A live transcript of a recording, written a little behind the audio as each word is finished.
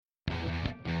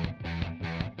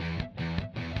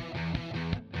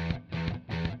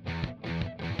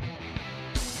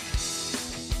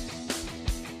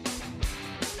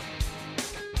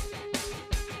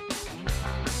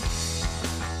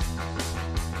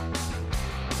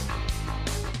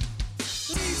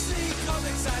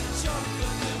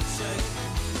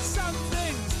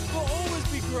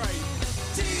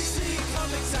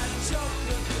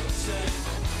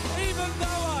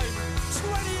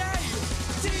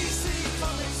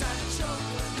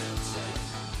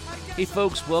Hey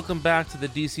folks, welcome back to the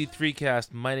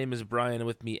DC3cast. My name is Brian, and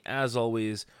with me, as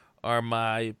always, are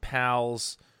my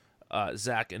pals,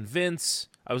 Zach and Vince.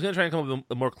 I was going to try and come up with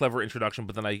a more clever introduction,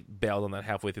 but then I bailed on that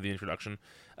halfway through the introduction.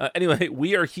 Anyway,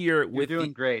 we are here with You're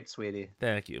doing great, sweetie.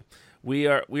 Thank you. We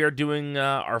are doing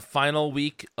our final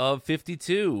week of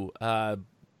 52.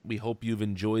 We hope you've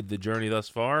enjoyed the journey thus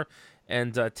far,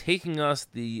 and taking us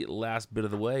the last bit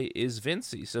of the way is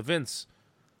Vincey. So Vince,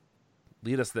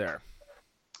 lead us there.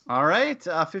 All right,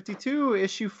 52,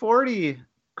 issue 40.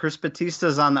 Chris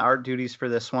Batista's on the art duties for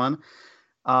this one.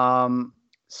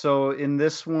 So in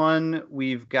this one,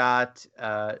 we've got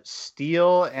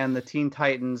Steel and the Teen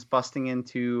Titans busting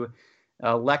into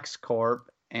LexCorp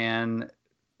and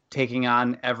taking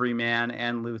on Everyman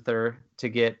and Luthor to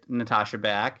get Natasha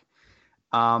back.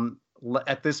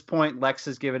 At this point, Lex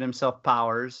has given himself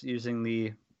powers using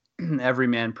the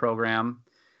Everyman program.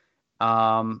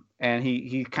 And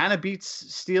he kind of beats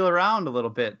Steel around a little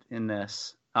bit in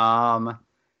this. At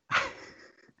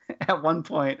one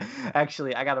point,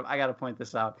 actually, I gotta point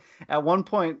this out. At one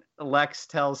point, Lex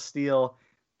tells Steel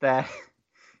that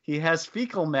he has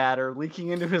fecal matter leaking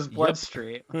into his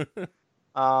bloodstream. You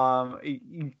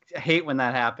hate when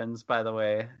that happens, by the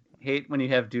way. Hate when you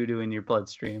have doo-doo in your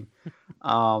bloodstream.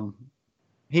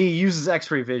 He uses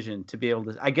X-ray vision to be able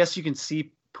to. I guess you can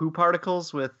see poo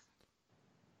particles with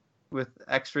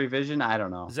X-ray vision. I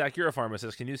don't know. Zach, you're a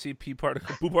pharmacist. Can you see poo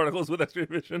particles with X-ray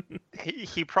vision?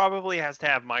 He probably has to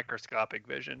have microscopic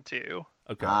vision too.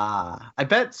 Okay. I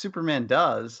bet Superman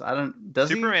does.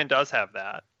 Superman does have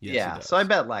that. Yes, yeah, so I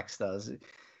bet Lex does,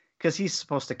 because he's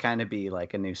supposed to kind of be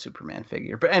like a new Superman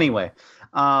figure. But anyway,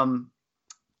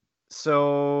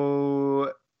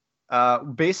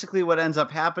 basically what ends up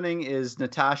happening is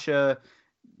Natasha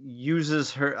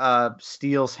uses her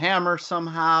Steel's hammer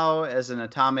somehow as an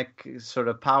atomic sort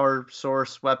of power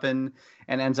source weapon,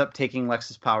 and ends up taking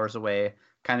Lex's powers away,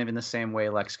 kind of in the same way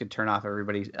Lex could turn off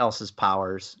everybody else's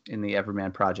powers in the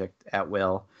Everyman Project at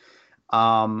will.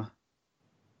 And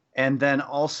then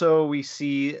also we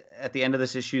see at the end of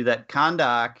this issue that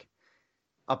Kahndaq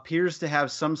appears to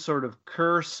have some sort of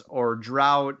curse or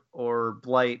drought or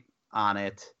blight on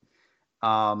it.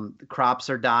 The crops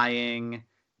are dying.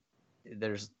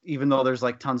 Even though there's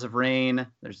like tons of rain,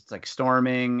 there's like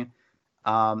storming,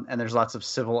 and there's lots of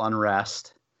civil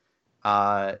unrest.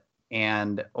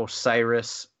 And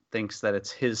Osiris thinks that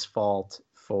it's his fault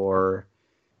for,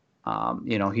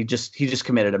 he just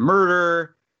committed a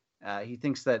murder. He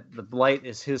thinks that the blight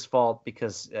is his fault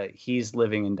because he's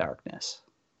living in darkness.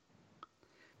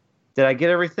 Did I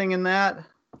get everything in that?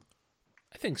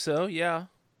 I think so. Yeah.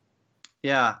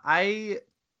 Yeah.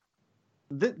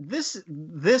 This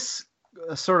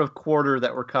sort of quarter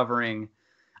that we're covering,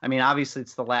 I mean, obviously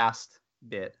it's the last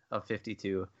bit of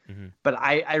 52, but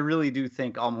I really do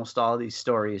think almost all of these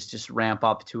stories just ramp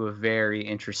up to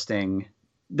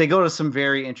they go to some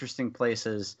very interesting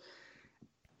places.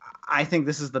 I think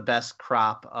this is the best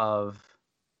crop of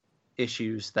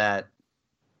issues that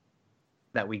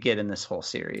we get in this whole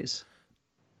series.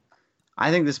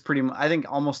 I think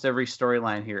almost every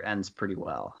storyline here ends pretty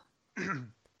well.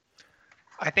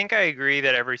 I think I agree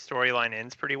that every storyline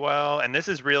ends pretty well, and this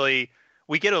is really,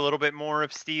 we get a little bit more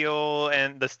of Steel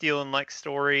and the Steel and Lex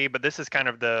story, but this is kind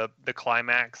of the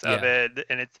climax of it,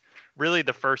 and it's really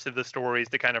the first of the stories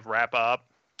to kind of wrap up.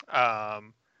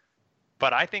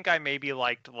 But I think I maybe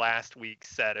liked last week's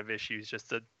set of issues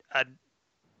just a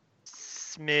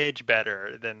smidge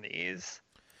better than these.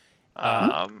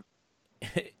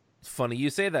 Funny you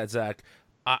say that, Zach.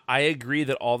 I agree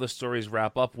that all the stories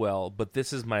wrap up well, but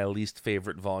this is my least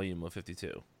favorite volume of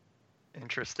 52.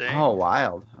 Interesting. Oh,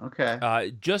 wild.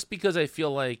 Okay. Just because I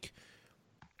feel like,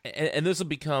 and this will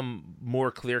become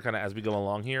more clear kind of as we go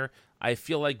along here, I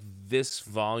feel like this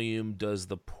volume does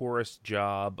the poorest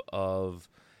job of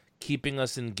keeping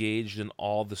us engaged in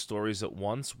all the stories at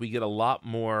once. We get a lot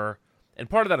more, and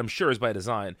part of that I'm sure is by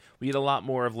design, we get a lot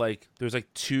more of there's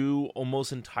 2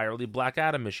 almost entirely Black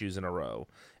Adam issues in a row,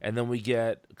 and then we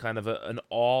get kind of an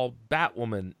all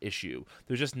Batwoman issue.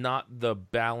 There's just not the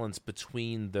balance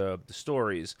between the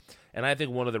stories, and I think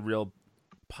one of the real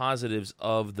positives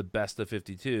of the best of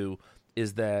 52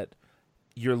 is that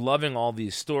you're loving all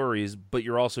these stories, but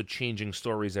you're also changing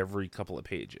stories every couple of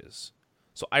pages.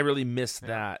 So I really miss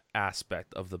that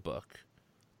aspect of the book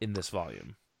in this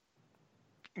volume.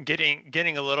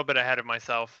 Getting a little bit ahead of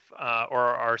myself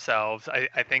or ourselves,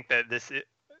 I think that this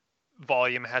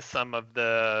volume has some of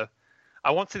the,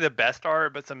 I won't say the best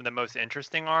art, but some of the most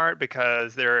interesting art,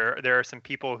 because there are some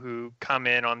people who come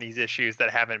in on these issues that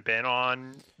haven't been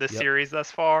on the series thus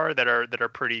far that are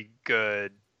pretty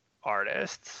good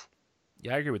artists.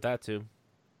 Yeah, I agree with that too.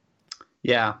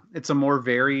 Yeah, it's a more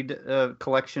varied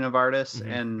collection of artists,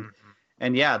 Mhm.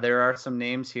 and yeah, there are some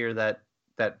names here that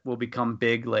will become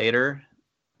big later.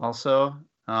 Also,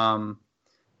 yeah,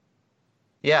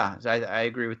 I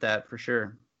agree with that for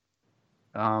sure.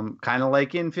 Kind of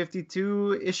like in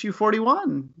 52 issue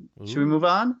 41. Should we Ooh, move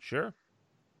on? sure.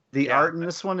 The Yeah. art in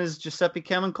this one is Giuseppe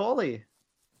Camuncoli,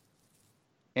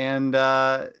 and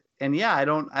yeah, I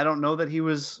don't know that he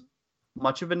was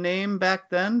much of a name back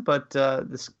then, but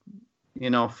this,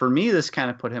 for me, this kind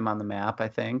of put him on the map. I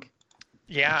think. I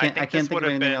Yeah, I can't I think can't this think would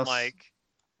of have anything been else. like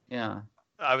Yeah.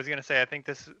 I was gonna say I think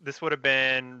this would have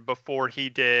been before he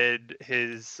did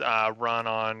his run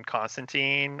on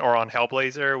Constantine or on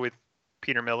Hellblazer with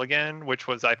Peter Milligan, which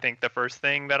was I think the first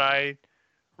thing that I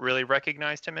really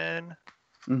recognized him in.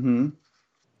 Mm-hmm.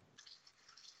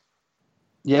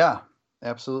 Yeah,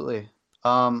 absolutely.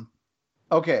 Um,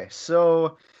 okay,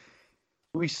 so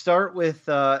we start with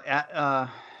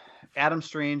Adam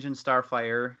Strange and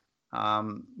Starfire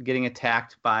getting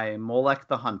attacked by Molech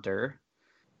the Hunter,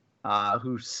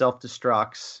 who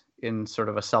self-destructs in sort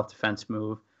of a self-defense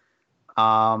move.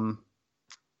 Um,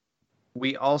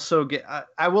 we also get,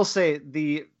 I will say,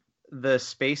 the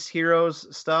Space Heroes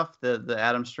stuff, the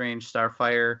Adam Strange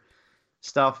Starfire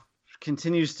stuff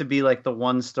continues to be like the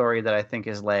one story that I think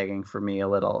is lagging for me a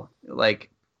little.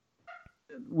 Like,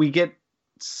 we get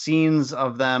scenes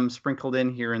of them sprinkled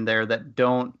in here and there that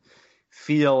don't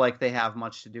feel like they have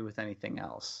much to do with anything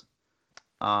else.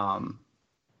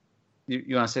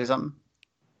 You want to say something?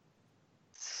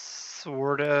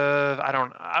 Sort of. I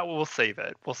don't. We'll save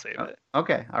it. We'll save it.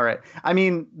 Okay, all right. I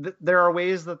mean, there are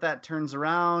ways that turns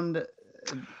around.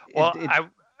 Well,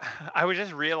 I was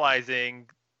just realizing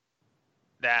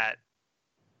that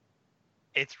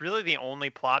it's really the only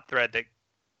plot thread that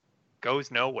goes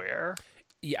nowhere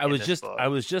Yeah, in this book. I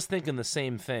was just thinking the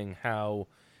same thing. How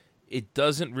it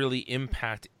doesn't really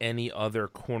impact any other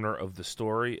corner of the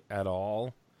story at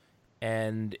all,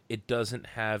 and it doesn't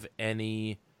have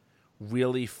any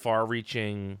really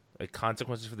far-reaching like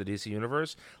consequences for the DC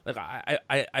universe. Like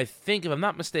I think if I'm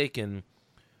not mistaken,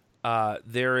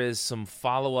 there is some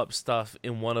follow-up stuff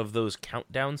in one of those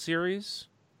countdown series.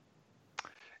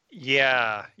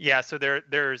 Yeah. So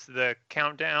there's the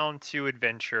Countdown to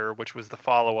Adventure, which was the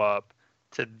follow-up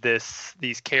to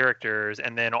these characters,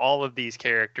 and then all of these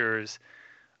characters,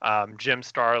 Jim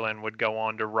Starlin would go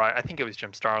on to write. I think it was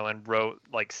Jim Starlin wrote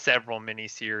like several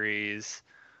miniseries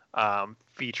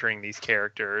featuring these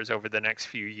characters over the next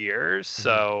few years. Mm-hmm.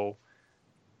 So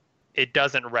it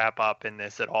doesn't wrap up in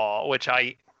this at all, which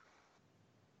I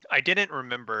didn't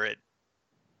remember it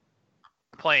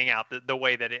playing out the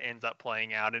way that it ends up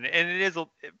playing out, and it is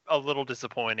a little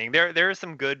disappointing. There are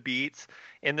some good beats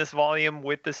in this volume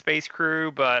with the space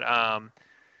crew, but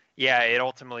yeah, it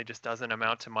ultimately just doesn't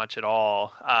amount to much at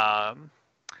all.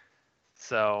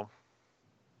 So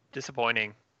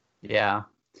disappointing. Yeah,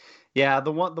 yeah.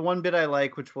 The one bit I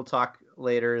like, which we'll talk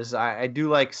later, is I do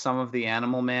like some of the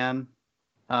Animal Man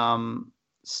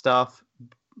stuff,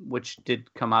 which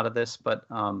did come out of this, but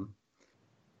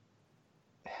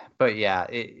yeah,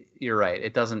 you're right.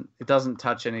 It doesn't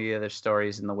touch any of the other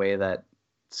stories in the way that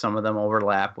some of them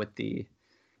overlap with the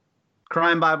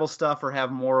Crime Bible stuff or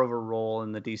have more of a role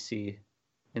in the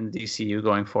DCU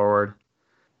going forward.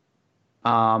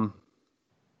 Um,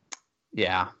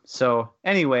 yeah. So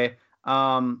anyway,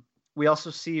 we also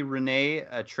see Renee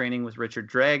training with Richard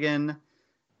Dragon,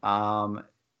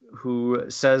 who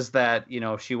says that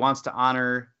if she wants to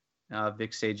honor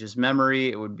Vic Sage's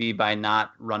memory, it would be by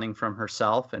not running from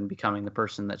herself and becoming the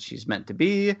person that she's meant to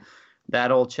be.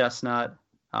 That old chestnut.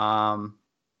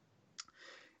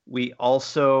 We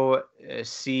also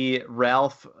see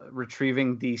Ralph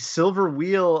retrieving the silver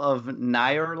wheel of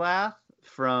Nyarlath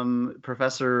from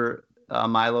Professor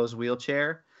Milo's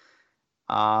wheelchair.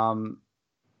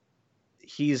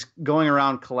 He's going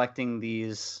around collecting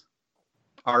these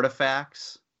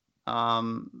artifacts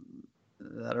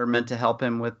that are meant to help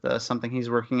him with something he's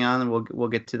working on, and we'll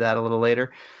get to that a little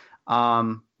later.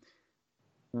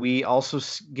 We also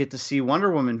get to see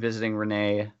Wonder Woman visiting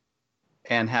Renee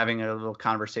and having a little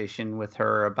conversation with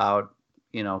her about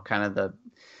kind of the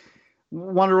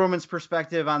Wonder Woman's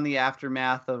perspective on the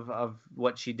aftermath of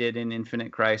what she did in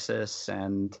Infinite Crisis,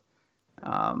 and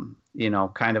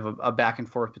kind of a back and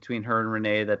forth between her and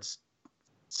Renee that's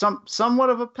somewhat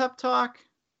of a pep talk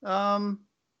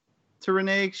to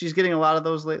Renee. She's getting a lot of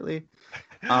those lately.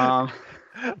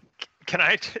 Can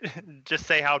I just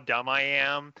say how dumb I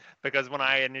am? Because when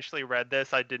I initially read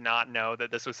this, I did not know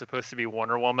that this was supposed to be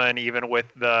Wonder Woman, even with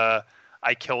the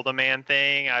I killed a man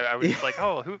thing. I was just like,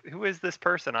 oh, who is this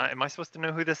person? Am I supposed to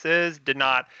know who this is? Did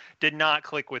not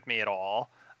click with me at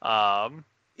all.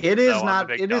 It is So I'm a not.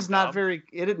 big It is not dum-dum.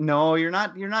 very. No, you're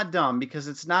not. You're not dumb because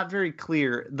it's not very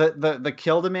clear. The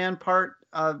kill the man part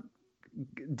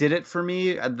did it for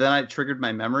me. Then I triggered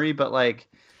my memory, but like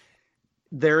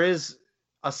there is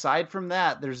aside from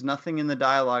that, there's nothing in the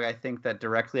dialogue I think that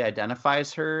directly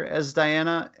identifies her as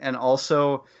Diana, and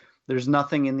also there's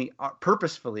nothing in the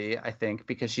purposefully I think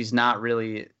because she's not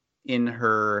really in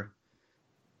her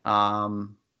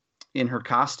costume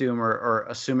or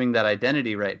assuming that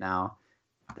identity right now.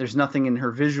 There's nothing in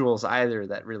her visuals either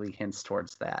that really hints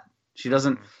towards that. She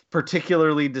doesn't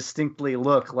particularly distinctly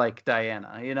look like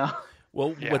Diana, you know?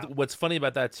 Well, Yeah. what's funny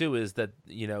about that too is that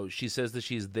she says that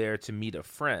she's there to meet a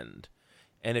friend,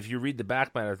 and if you read the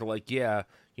back matter, they're like, yeah,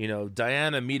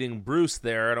 Diana meeting Bruce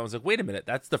there, and I was like, wait a minute,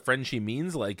 that's the friend she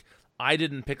means? Like, I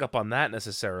didn't pick up on that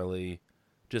necessarily.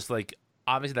 Just like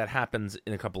obviously that happens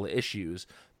in a couple of issues,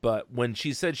 but when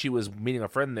she said she was meeting a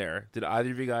friend there, did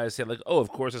either of you guys say like, oh, of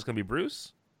course it's gonna be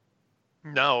Bruce?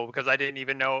 No, because I didn't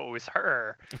even know it was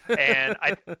her. And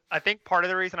I think part of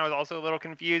the reason I was also a little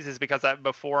confused is because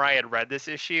before I had read this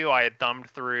issue, I had thumbed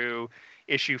through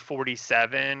issue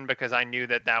 47 because I knew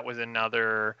that was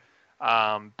another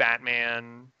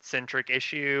Batman-centric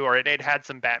issue, or it had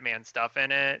some Batman stuff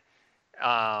in it.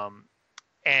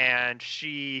 And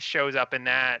she shows up in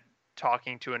that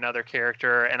talking to another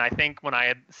character. And I think when I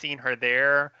had seen her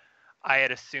there, I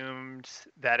had assumed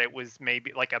that it was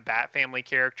maybe like a Bat Family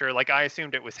character. Like I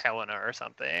assumed it was Helena or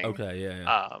something. Okay,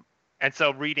 yeah. And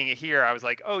so reading it here, I was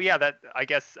like, oh yeah, I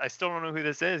guess I still don't know who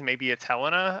this is. Maybe it's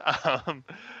Helena.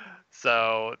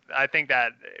 So I think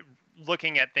that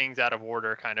looking at things out of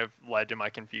order kind of led to my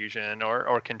confusion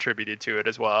or contributed to it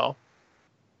as well.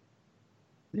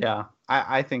 Yeah,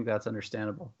 I think that's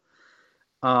understandable.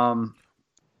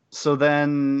 So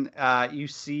then you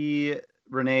see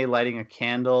Renee lighting a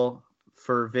candle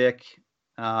for Vic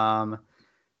in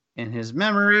his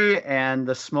memory, and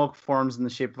the smoke forms in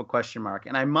the shape of a question mark.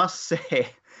 And I must say,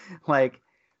 like,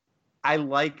 I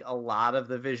like a lot of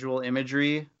the visual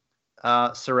imagery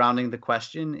surrounding the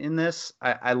question in this.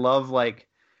 I love, like,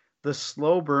 the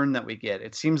slow burn that we get.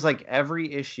 It seems like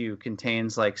every issue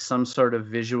contains, like, some sort of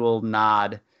visual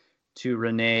nod to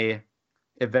Renee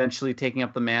eventually taking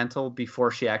up the mantle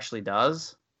before she actually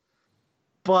does.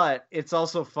 But it's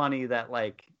also funny that,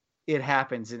 like, it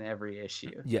happens in every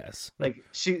issue. Yes. Like,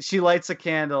 she lights a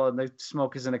candle and the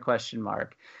smoke is in a question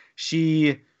mark.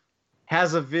 She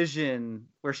has a vision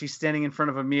where she's standing in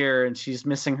front of a mirror and she's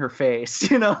missing her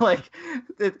face. Like,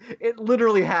 it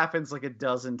literally happens like a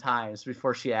dozen times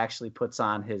before she actually puts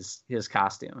on his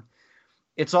costume.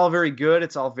 It's all very good.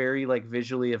 It's all very, like,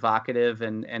 visually evocative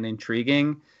and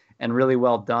intriguing and really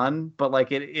well done. But,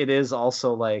 like, it is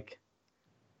also, like,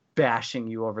 bashing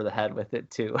you over the head with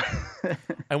it too.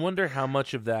 I wonder how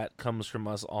much of that comes from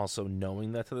us also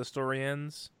knowing that's how the story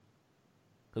ends,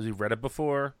 because we've read it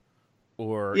before,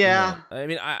 or yeah. I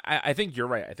mean, I think you're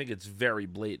right. I think it's very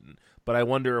blatant, but I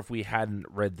wonder if we hadn't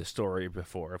read the story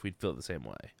before, if we'd feel the same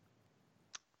way.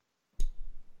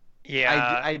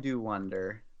 Yeah, I do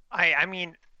wonder. I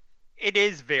mean, it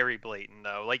is very blatant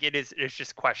though. Like it's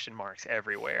just question marks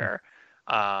everywhere,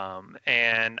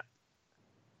 and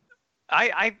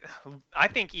I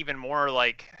think even more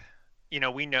like,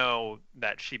 we know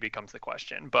that she becomes the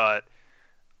question, but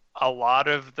a lot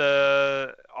of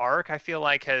the arc I feel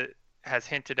like has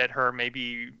hinted at her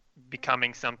maybe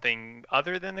becoming something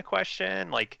other than the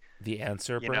question, like the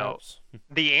answer, perhaps.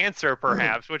 The answer,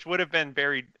 perhaps, which would have been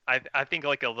very, I think,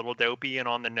 like a little dopey and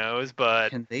on the nose, but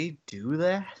can they do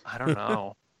that? I don't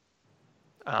know.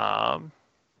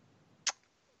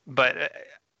 But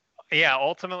yeah,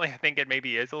 ultimately, I think it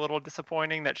maybe is a little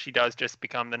disappointing that she does just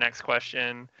become the next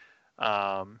question.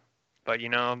 But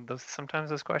sometimes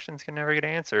those questions can never get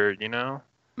answered.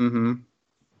 Mm-hmm.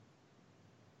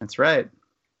 That's right.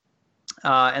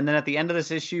 And then at the end of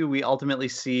this issue, we ultimately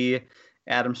see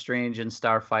Adam Strange and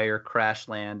Starfire crash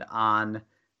land on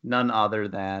none other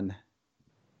than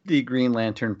the Green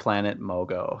Lantern planet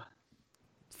Mogo.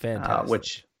 Fantastic.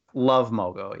 Which love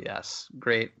Mogo, yes,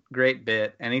 great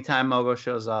bit. Anytime Mogo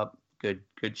shows up,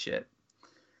 good shit.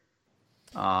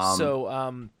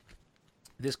 So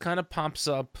this kind of pops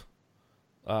up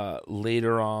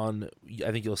later on.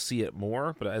 I think you'll see it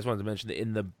more, but I just wanted to mention that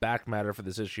in the back matter for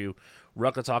this issue,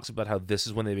 Rucka talks about how this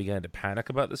is when they began to panic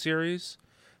about the series,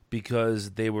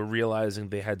 because they were realizing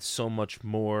they had so much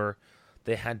more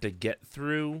they had to get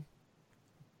through,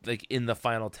 like in the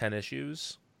final 10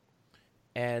 issues.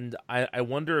 And I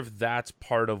wonder if that's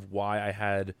part of why I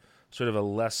had sort of a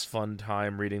less fun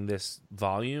time reading this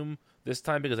volume this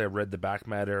time, because I read the back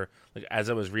matter like as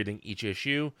I was reading each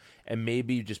issue, and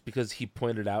maybe just because he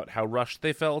pointed out how rushed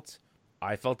they felt,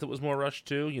 I felt it was more rushed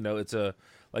too. It's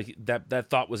like that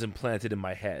thought was implanted in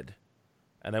my head,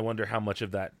 and I wonder how much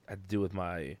of that had to do with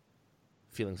my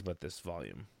feelings about this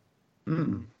volume.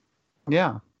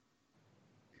 Yeah.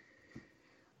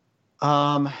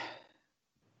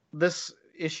 This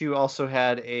issue also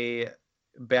had a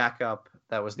backup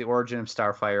that was The Origin of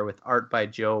Starfire with art by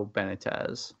Joe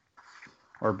Benitez.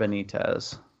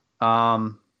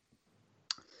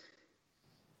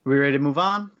 We ready to move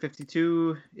on?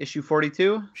 52, issue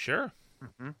 42? Sure.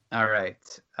 Mm-hmm. All right.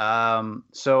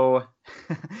 So,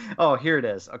 oh, here it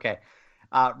is. Okay.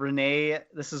 Renee,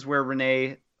 this is where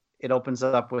Renee, it opens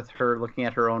up with her looking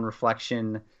at her own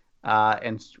reflection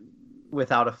and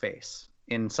without a face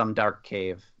in some dark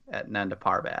cave at Nanda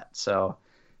Parbat. So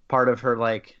part of her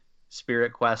like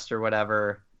spirit quest or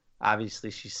whatever, obviously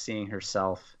she's seeing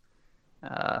herself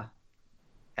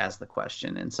as the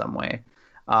question in some way.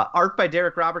 Art by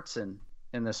Derek Robertson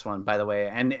in this one, by the way.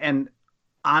 And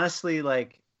honestly,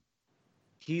 like,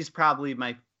 he's probably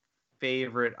my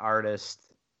favorite artist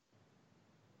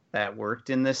that worked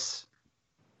in this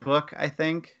book, I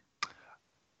think.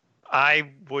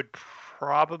 I would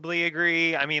probably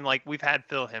agree. I mean, like, we've had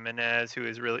Phil Jimenez, who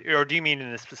is really, or do you mean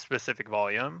in this specific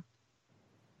volume?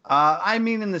 I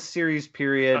mean in the series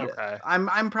period. Okay.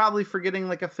 I'm probably forgetting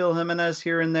like a Phil Jimenez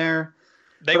here and there.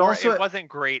 It wasn't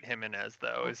great Jimenez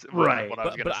though, is what I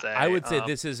was gonna say. I would say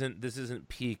this isn't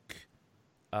peak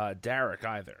Derek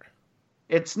either.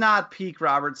 It's not peak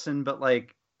Robertson, but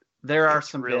like there are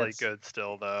some really bits. Good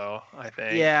still though, I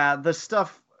think. Yeah, the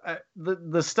stuff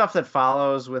the stuff that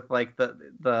follows with like the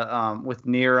with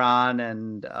Neron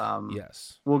and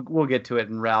yes, we'll get to it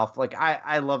in Ralph. Like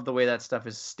I love the way that stuff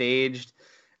is staged.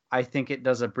 I think it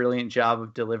does a brilliant job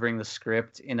of delivering the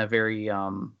script in a very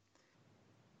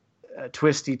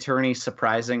twisty, turny,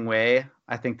 surprising way.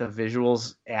 I think the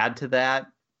visuals add to that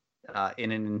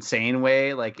in an insane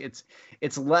way. Like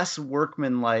it's less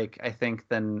workmanlike, I think,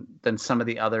 than some of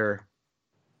the other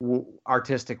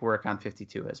artistic work on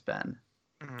 52 has been.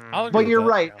 But you're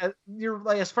right. Yeah. You're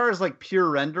like, as far as like pure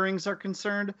renderings are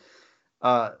concerned,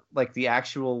 like the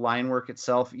actual line work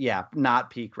itself, yeah, not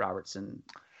peak Robertson.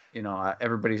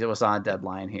 Everybody was on a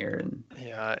deadline here, and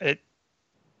yeah,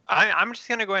 I'm just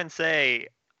gonna go ahead and say,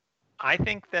 I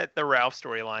think that the Ralph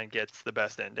storyline gets the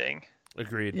best ending.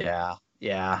 Agreed. Yeah.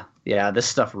 This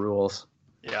stuff rules.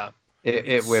 Yeah,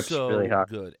 it whips so really hard.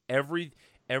 Good. Every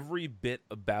bit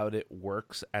about it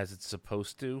works as it's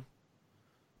supposed to.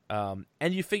 And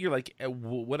you figure like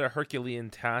what a Herculean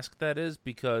task that is,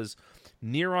 because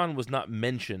Neron was not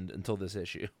mentioned until this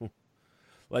issue.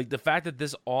 Like, the fact that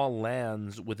this all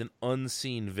lands with an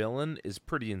unseen villain is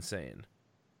pretty insane.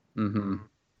 Mm-hmm.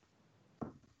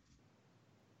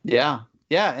 Yeah,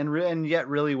 and yet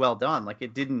really well done. Like,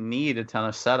 it didn't need a ton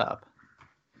of setup.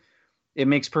 It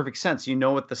makes perfect sense. You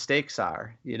know what the stakes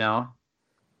are. Yeah,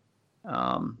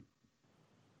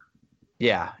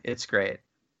 it's great.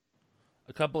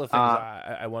 A couple of things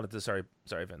I wanted to. Sorry,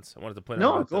 Vince. I wanted to point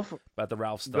out about the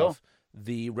Ralph stuff.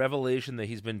 The revelation that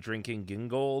he's been drinking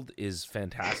Gingold is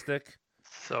fantastic.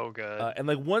 So good. And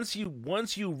like once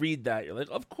you read that, you're like,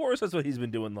 of course that's what he's been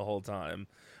doing the whole time.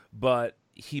 But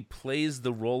he plays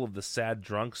the role of the sad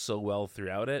drunk so well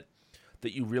throughout it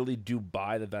that you really do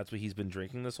buy that that's what he's been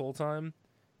drinking this whole time,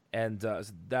 and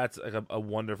that's like a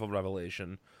wonderful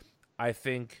revelation. I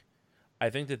think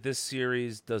that this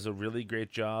series does a really great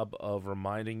job of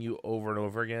reminding you over and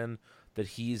over again that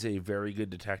he's a very good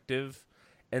detective.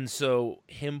 And so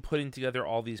him putting together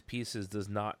all these pieces does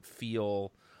not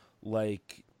feel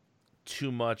like too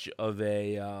much of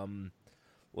a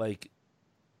like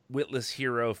witless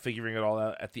hero figuring it all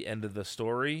out at the end of the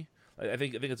story. I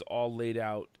think it's all laid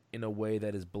out in a way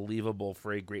that is believable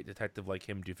for a great detective like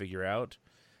him to figure out.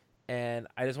 And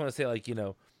I just want to say, like,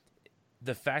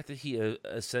 the fact that he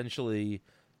essentially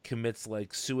commits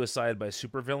like suicide by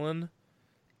supervillain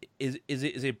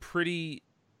is a pretty,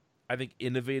 I think,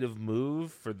 innovative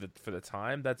move for the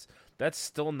time. That's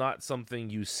still not something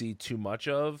you see too much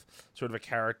of. Sort of a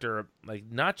character like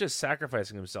not just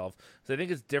sacrificing himself. So I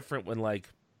think it's different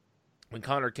when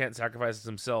Connor Kent sacrifices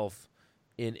himself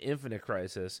in Infinite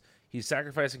Crisis. He's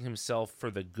sacrificing himself for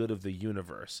the good of the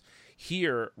universe.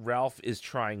 Here, Ralph is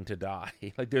trying to die.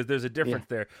 Like there's a difference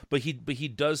there, but he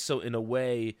does so in a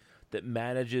way that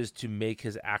manages to make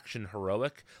his action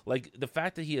heroic. Like the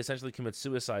fact that he essentially commits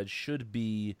suicide should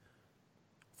be,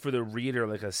 for the reader,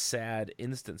 like a sad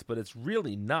instance, but it's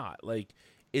really not. Like,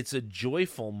 it's a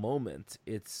joyful moment.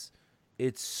 It's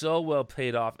so well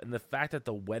paid off, and the fact that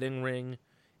the wedding ring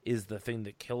is the thing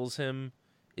that kills him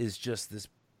is just this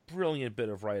brilliant bit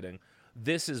of writing.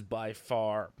 This is by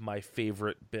far my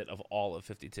favorite bit of all of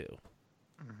 52.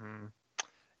 Mm-hmm.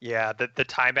 Yeah, the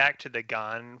tie back to the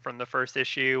gun from the first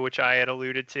issue, which I had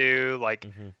alluded to, like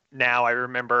Mm-hmm. now I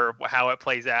remember how it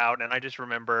plays out, and I just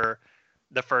remember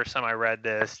the first time I read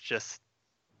this, just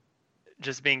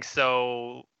being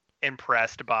so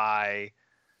impressed by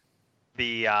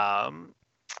the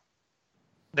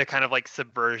the kind of like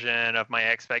subversion of my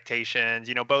expectations,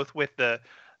 both with the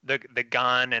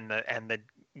gun and the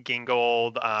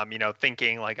Gingold,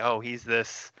 thinking like, oh, he's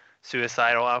this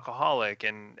suicidal alcoholic,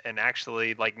 and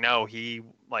actually like no, he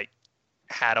like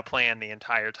had a plan the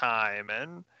entire time,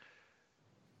 and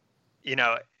you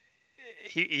know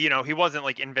he wasn't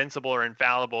like invincible or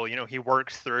infallible. He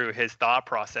works through his thought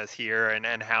process here,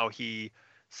 and how he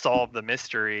solved the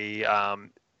mystery,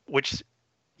 which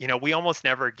we almost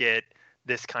never get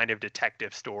this kind of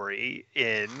detective story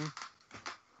in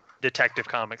Detective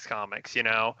Comics.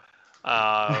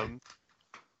 um,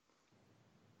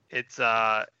 it's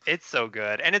so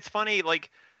good, and it's funny,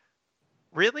 like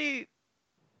really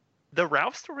the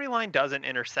Ralph storyline doesn't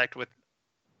intersect with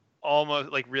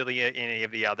almost like really any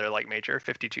of the other like major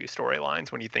 52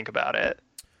 storylines when you think about it.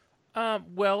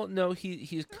 Well, no,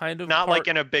 he's kind of Not like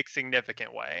in a big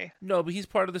significant way. No, but he's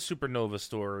part of the Supernova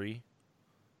story.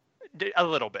 A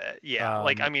little bit, yeah.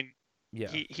 Like I mean, yeah,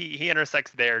 he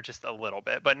intersects there just a little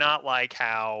bit, but not like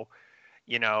how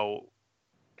you know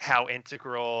how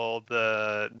integral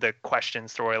the Question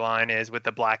storyline is with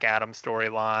the Black Adam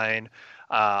storyline,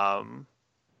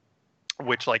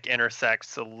 which like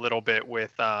intersects a little bit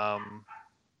with well,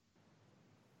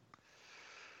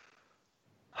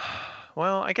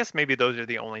 I guess maybe those are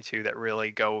the only two that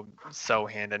really go so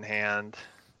hand in hand.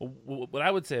 What I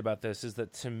would say about this is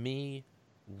that to me,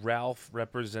 Ralph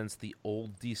represents the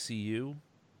old DCU,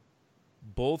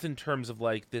 both in terms of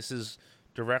like this is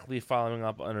directly following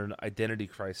up on an identity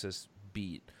crisis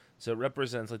beat. So it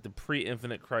represents like the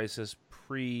pre-Infinite Crisis,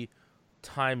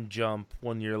 pre-time jump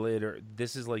 1 year later.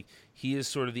 This is like he is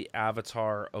sort of the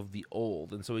avatar of the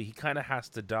old, and so he kind of has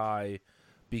to die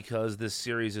because this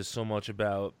series is so much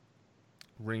about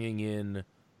bringing in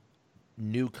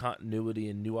new continuity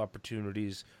and new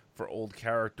opportunities for old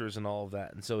characters and all of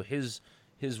that. And so his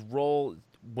role,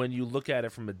 when you look at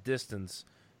it from a distance,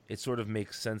 it sort of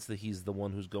makes sense that he's the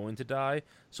one who's going to die.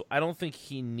 So I don't think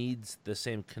he needs the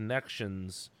same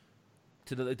connections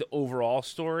to the overall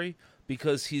story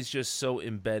because he's just so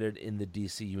embedded in the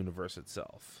DC universe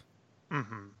itself.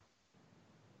 Mm-hmm.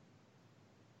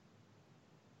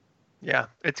 Yeah,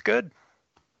 it's good.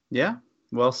 Yeah,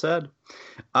 well said.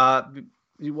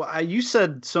 You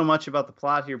said so much about the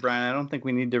plot here, Brian. I don't think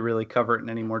we need to really cover it in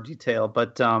any more detail.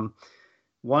 But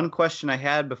one question I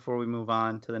had before we move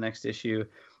on to the next issue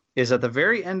is at the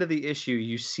very end of the issue,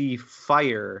 you see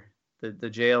Fire, the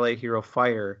JLA hero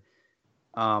Fire,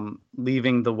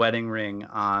 leaving the wedding ring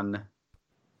on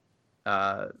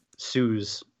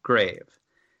Sue's grave.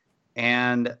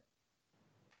 And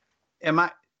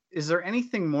is there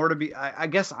anything more to be? I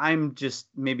guess I'm just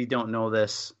maybe don't know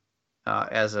this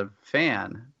as a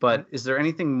fan, but is there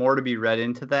anything more to be read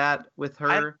into that with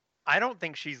her? I don't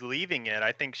think she's leaving it.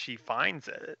 I think she finds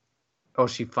it. Oh,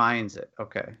 she finds it.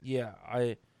 Okay. Yeah,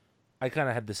 I kind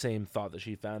of had the same thought that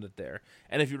she found it there.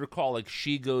 And if you recall, like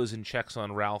she goes and checks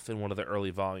on Ralph in one of the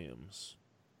early volumes.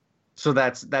 So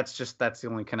that's the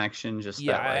only connection. Just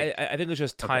yeah, that, I think it's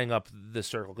just tying up the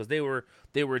circle because they were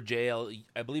JL,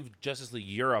 I believe Justice League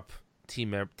Europe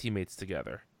teammates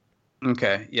together.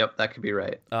 Okay. Yep, that could be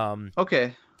right.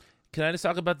 Okay. Can I just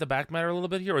talk about the back matter a little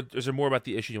bit here, or is there more about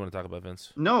the issue you want to talk about,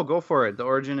 Vince? No, go for it. The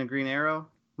origin of Green Arrow,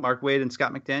 Mark Waid and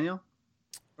Scott McDaniel,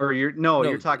 or you're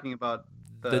talking about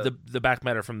the back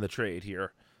matter from the trade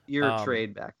here. Your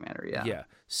trade back matter, yeah. Yeah.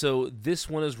 So this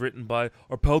one is written by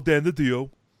our pal Dan DiDio,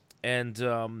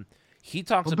 and he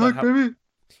talks about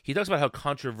how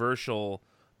controversial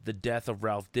the death of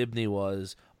Ralph Dibney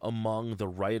was among the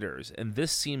writers, and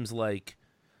this seems like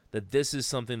that this is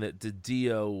something that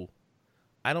DiDio,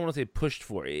 I don't want to say pushed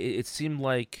for. It seemed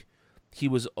like he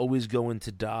was always going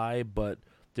to die, but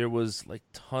there was like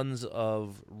tons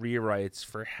of rewrites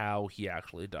for how he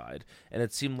actually died. And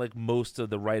it seemed like most of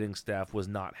the writing staff was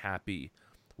not happy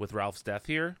with Ralph's death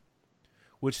here,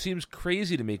 which seems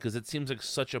crazy to me because it seems like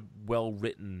such a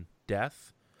well-written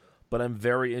death. But I'm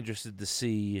very interested to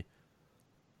see,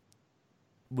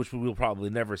 which we will probably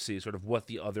never see, sort of what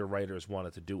the other writers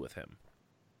wanted to do with him.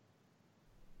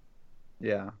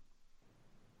 Yeah.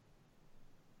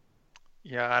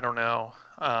 Yeah, I don't know.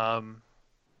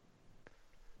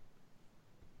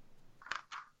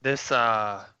 This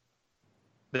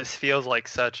feels like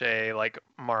such a like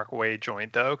Mark Waid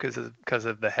joint though, because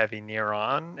of the heavy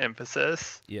Neuron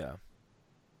emphasis. Yeah.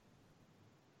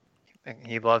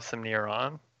 He loves some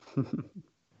Neuron.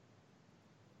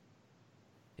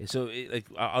 So,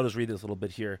 I'll just read this a little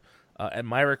bit here. At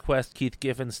my request, Keith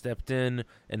Giffen stepped in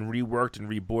and reworked and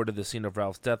reboarded the scene of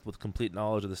Ralph's death with complete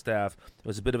knowledge of the staff. It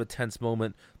was a bit of a tense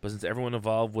moment, but since everyone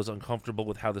involved was uncomfortable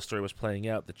with how the story was playing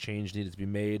out, the change needed to be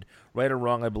made. Right or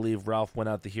wrong, I believe Ralph went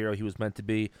out the hero he was meant to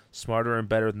be, smarter and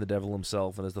better than the devil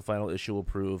himself, and as the final issue will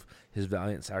prove, his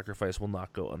valiant sacrifice will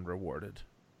not go unrewarded.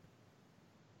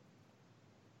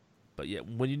 But yeah,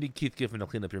 when you need Keith Giffen to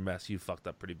clean up your mess, you fucked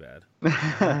up pretty bad.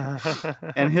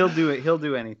 And he'll do it. He'll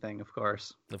do anything, of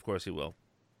course. Of course he will.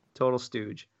 Total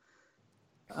stooge.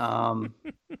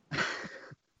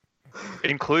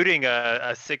 Including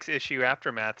a 6-issue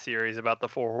Aftermath series about the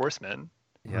Four Horsemen.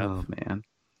 Yeah. Oh, man.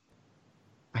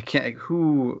 I can't...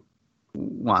 Who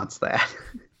wants that?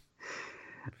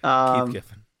 Keith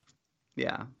Giffen.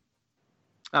 Yeah.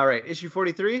 All right. Issue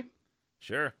 43?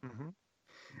 Sure. Mm-hmm.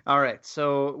 All right,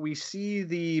 so we see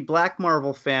the Black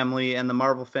Marvel family and the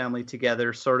Marvel family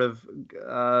together sort of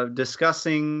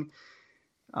discussing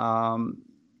the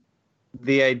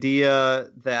idea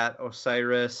that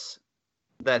Osiris,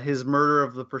 that his murder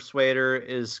of the Persuader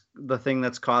is the thing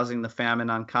that's causing the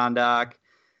famine on Kahndaq.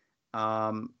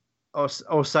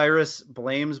 Osiris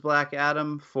blames Black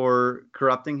Adam for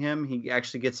corrupting him. He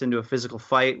actually gets into a physical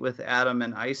fight with Adam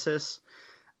and Isis.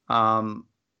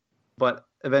 But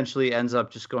eventually ends up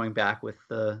just going back with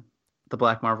the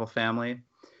Black Marvel family.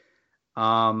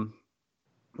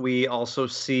 We also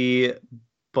see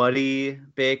Buddy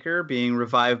Baker being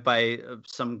revived by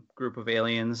some group of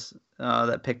aliens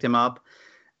that picked him up.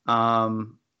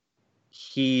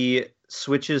 He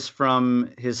switches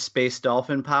from his space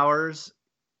dolphin powers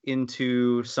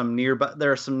into some nearby.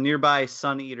 There are some nearby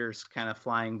Sun Eaters kind of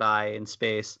flying by in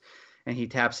space, and he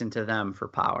taps into them for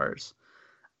powers.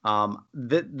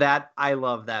 That I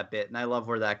love that bit, and I love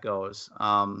where that goes.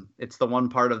 It's the one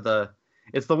part of the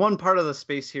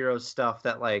Space Heroes stuff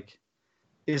that like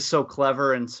is so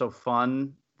clever and so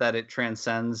fun that it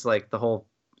transcends like the whole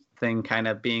thing kind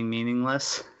of being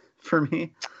meaningless for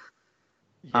me.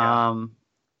 Yeah.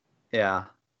 Yeah.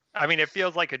 I mean, it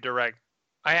feels like a direct.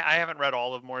 I haven't read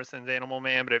all of Morrison's Animal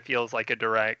Man, but it feels like a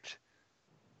direct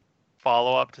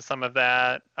follow-up to some of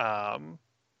that.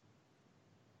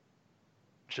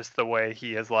 Just the way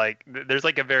he is like, there's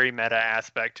like a very meta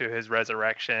aspect to his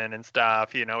resurrection and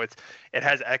stuff. You know, it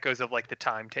has echoes of like the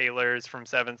Time Tailors from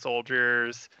Seven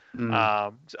Soldiers.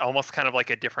 Almost kind of like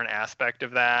a different aspect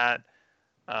of that.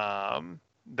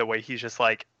 The way he's just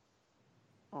like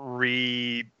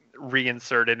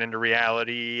reinserted into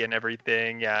reality and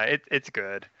everything. Yeah, it's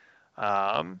good.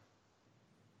 The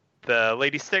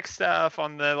Lady Styx stuff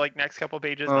on the like next couple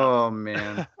pages. Oh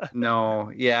man,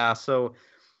 no, yeah. So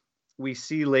we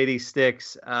see Lady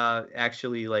Styx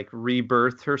actually like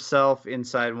rebirth herself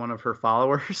inside one of her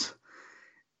followers,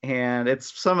 and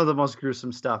it's some of the most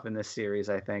gruesome stuff in this series.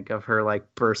 I think of her like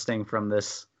bursting from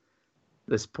this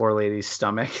poor lady's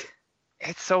stomach.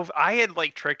 It's so I had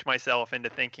like tricked myself into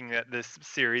thinking that this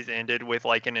series ended with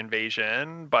like an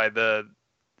invasion by the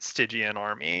Stygian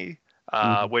army,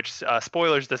 which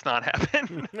spoilers does not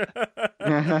happen.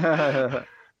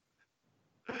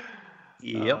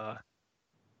 Yep.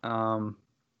 And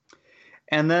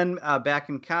then back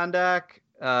in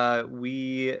Kahndaq,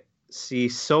 we see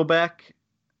Sobek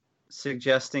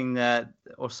suggesting that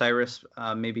Osiris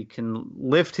maybe can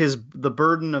lift the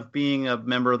burden of being a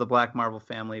member of the Black Marvel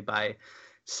family by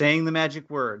saying the magic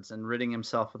words and ridding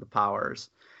himself of the powers.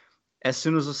 As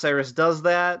soon as Osiris does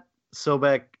that,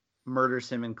 Sobek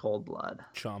murders him in cold blood.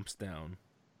 Chomps down.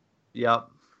 Yep.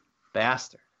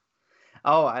 Bastard.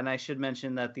 Oh, and I should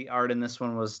mention that the art in this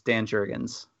one was Dan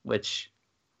Jurgens, which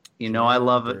I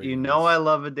love it. I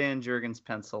love a Dan Jurgens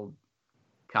penciled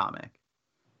comic.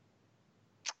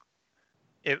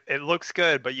 It looks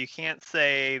good, but you can't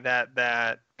say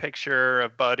that picture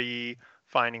of Buddy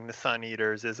finding the Sun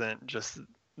Eaters isn't just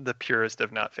the purest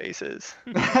of nut faces.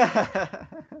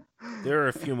 There are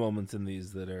a few moments in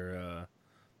these that are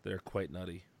quite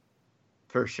nutty.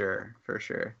 For sure.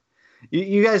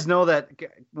 You guys know that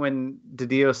when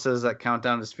DiDio says that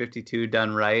countdown is 52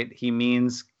 done right, he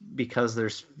means because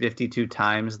there's 52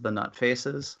 times the nut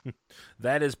faces.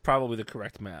 That is probably the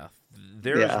correct math.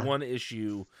 There is one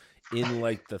issue in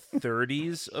like the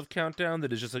 30s of Countdown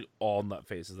that is just like all nut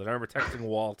faces. Like I remember texting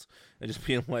Walt and just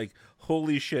being like,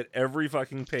 holy shit, every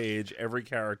fucking page, every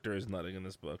character is nutting in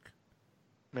this book.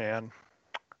 Man.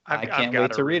 I can't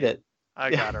wait to read it. I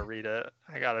gotta read it.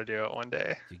 I gotta do it one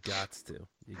day. You gots to.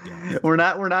 We're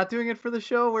not doing it for the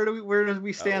show. Where do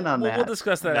we stand on that? We'll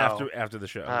discuss that after the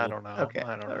show. I don't know. Okay.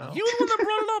 I don't know. You were the one that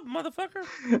brought it up, motherfucker.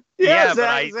 Yeah,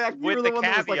 Zach, but with the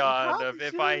caveat of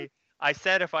if I I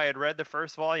said if I had read the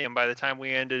first volume by the time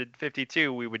we ended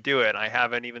 52, we would do it. I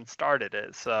haven't even started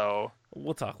it, so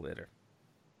We'll talk later.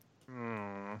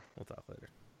 Hmm. We'll talk later.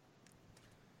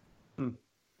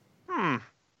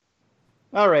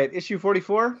 All right, issue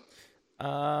 44.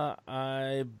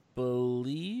 I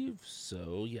believe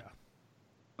so. Yeah.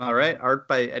 All right, art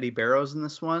by Eddie Barrows in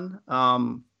this one.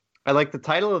 I like the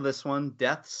title of this one,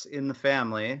 Deaths in the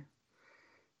Family.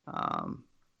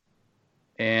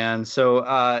 And so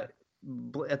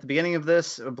at the beginning of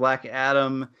this, Black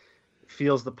Adam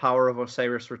feels the power of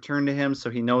Osiris return to him, so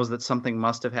he knows that something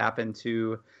must have happened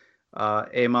to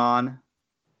Amon.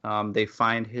 They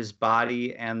find his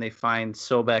body, and they find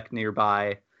Sobek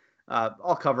nearby,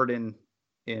 all covered in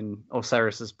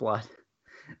Osiris's blood.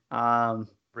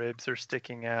 Ribs are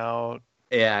sticking out.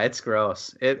 Yeah, it's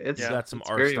gross. It's got some it's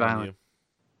arse very on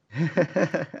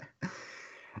violent.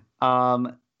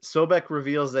 you. Sobek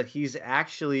reveals that he's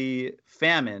actually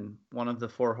Famine, one of the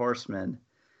four horsemen,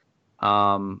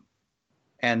 and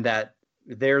that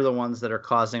they're the ones that are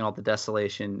causing all the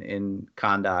desolation in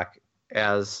Kahndaq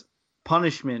as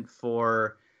punishment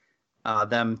for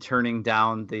them turning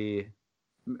down the.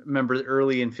 Remember,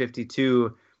 early in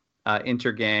 52,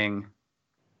 Intergang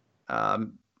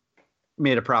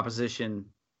made a proposition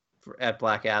at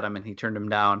Black Adam, and he turned him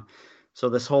down. So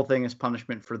this whole thing is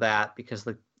punishment for that, because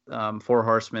the four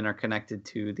horsemen are connected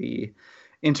to the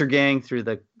Intergang through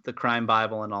the crime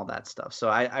Bible and all that stuff. So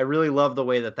I really love the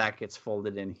way that gets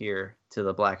folded in here to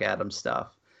the Black Adam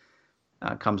stuff.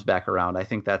 Comes back around. I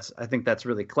think that's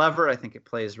really clever. I think it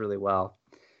plays really well.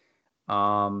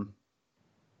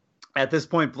 At this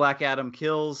point, Black Adam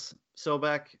kills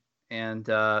Sobek, and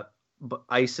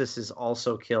Isis is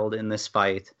also killed in this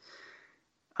fight.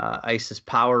 Isis'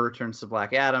 power returns to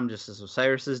Black Adam, just as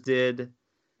Osiris's did.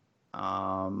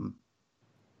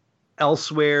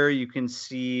 Elsewhere, you can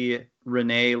see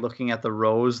Renee looking at the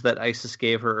rose that Isis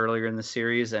gave her earlier in the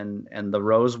series, and the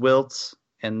rose wilts,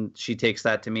 and she takes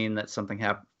that to mean that something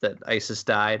happened, that Isis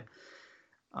died.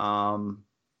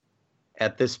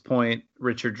 At this point,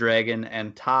 Richard Dragon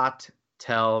and Tot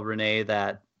tell Renee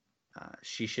that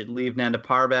she should leave Nanda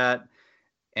Parbat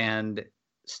and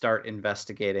start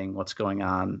investigating what's going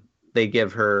on. They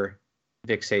give her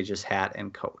Vic Sage's hat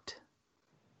and coat.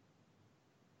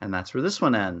 And that's where this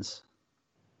one ends.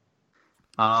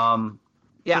 Yeah,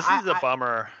 this is a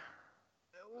bummer.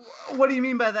 What do you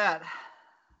mean by that?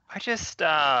 I just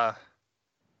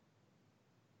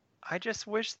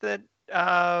wish that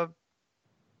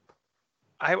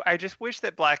I just wish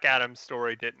that Black Adam's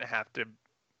story didn't have to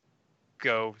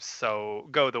go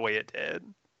the way it did.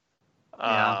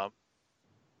 Yeah.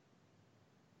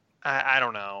 I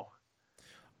don't know.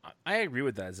 I agree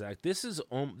with that, Zach. This is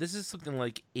something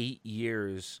like 8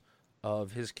 years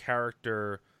of his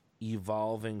character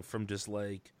evolving from just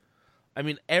like, I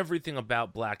mean, everything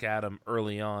about Black Adam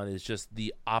early on is just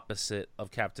the opposite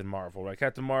of Captain Marvel, right?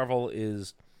 Captain Marvel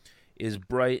is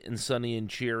bright and sunny and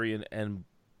cheery, and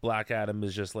Black Adam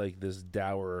is just like this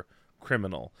dour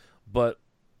criminal. But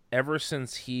ever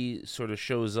since he sort of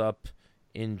shows up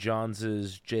in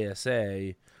Johns'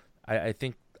 JSA, I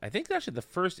think actually the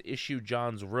first issue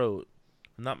Johns wrote,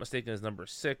 if I'm not mistaken, is number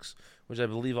 6, which I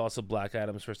believe also Black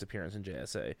Adam's first appearance in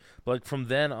JSA. But like from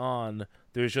then on,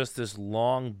 there's just this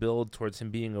long build towards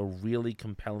him being a really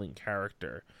compelling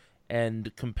character,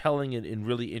 and compelling it in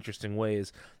really interesting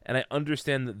ways. And I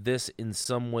understand that this, in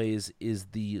some ways, is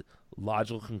the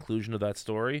logical conclusion of that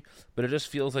story, but it just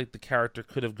feels like the character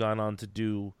could have gone on to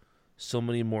do so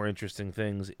many more interesting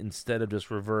things instead of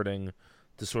just reverting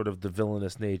to sort of the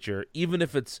villainous nature. Even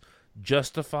if it's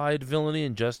justified villainy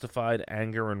and justified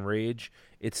anger and rage,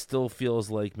 it still feels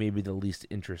like maybe the least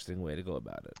interesting way to go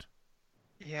about it.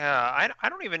 Yeah, I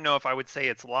don't even know if I would say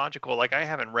it's logical. Like, I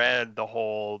haven't read the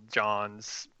whole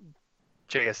John's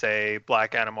JSA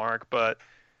Black Adam arc, but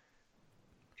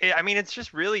I mean, it's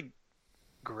just really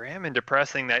grim and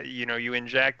depressing that, you know, you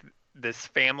inject this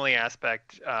family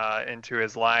aspect into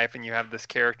his life, and you have this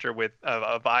character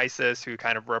of Isis, who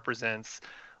kind of represents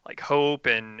like hope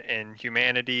and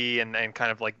humanity and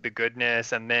kind of like the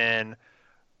goodness, and then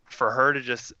for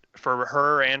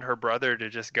her and her brother to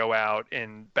just go out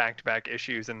in back-to-back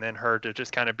issues, and then her to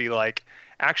just kind of be like,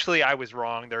 actually, I was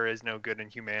wrong, there is no good in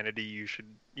humanity, you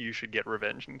should get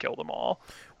revenge and kill them all,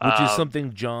 which is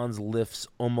something Johns lifts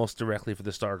almost directly for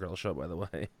the Stargirl show, by the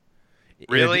way.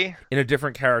 Really? In a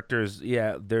different characters,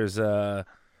 yeah. There's so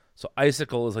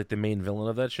Icicle is like the main villain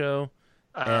of that show,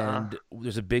 and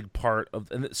there's a big part of,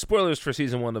 and spoilers for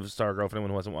season 1 of Stargirl for anyone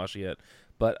who hasn't watched it yet,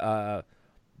 but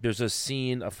there's a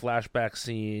flashback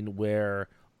scene where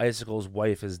Icicle's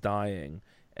wife is dying,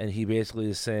 and he basically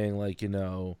is saying, like, you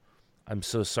know, I'm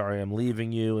so sorry I'm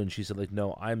leaving you. And she said, like,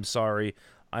 no, I'm sorry.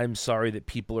 I'm sorry that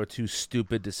people are too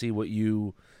stupid to see what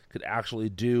you could actually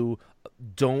do.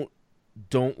 Don't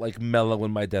like mellow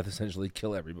in my death, essentially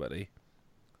kill everybody.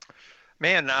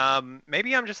 Man,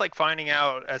 maybe I'm just like finding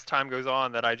out as time goes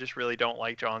on that I just really don't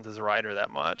like Johns as a writer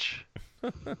that much.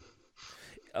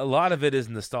 A lot of it is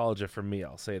nostalgia for me,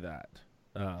 I'll say that.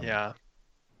 Yeah.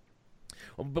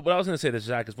 But what I was going to say, this,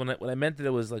 Zach, is when I meant that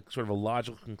it was like sort of a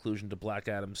logical conclusion to Black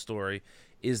Adam's story,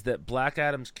 is that Black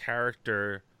Adam's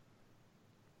character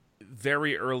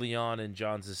very early on in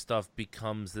Johns' stuff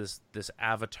becomes this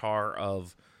avatar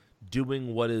of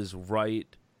doing what is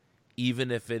right,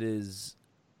 even if it is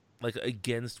like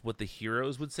against what the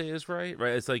heroes would say is right.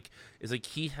 It's like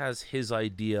he has his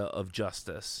idea of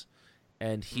justice,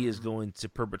 and he is going to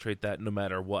perpetrate that no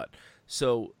matter what.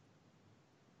 So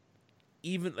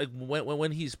even like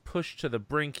when he's pushed to the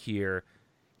brink here,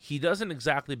 he doesn't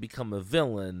exactly become a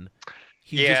villain.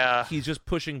 He's just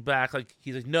pushing back. Like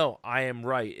he's like, no, I am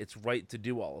right. It's right to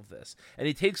do all of this, and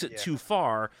he takes it too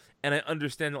far. And I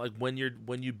understand that, like when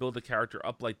you build a character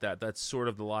up like that, that's sort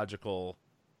of the logical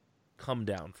come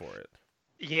down for it.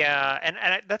 Yeah, and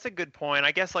that's a good point.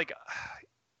 I guess like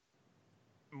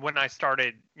when I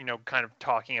started, kind of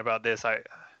talking about this, I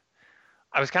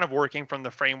was kind of working from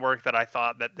the framework that I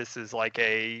thought that this is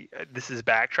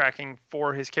backtracking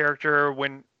for his character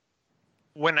when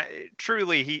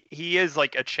truly he is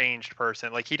like a changed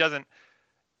person. Like he doesn't.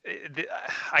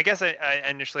 I guess I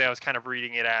initially I was kind of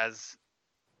reading it as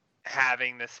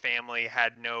having this family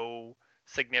had no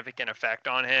significant effect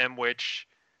on him, which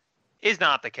is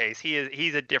not the case.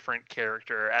 He's a different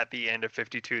character at the end of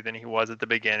 52 than he was at the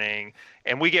beginning,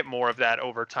 and we get more of that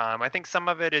over time. I think some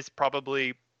of it is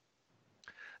probably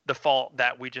the fault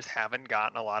that we just haven't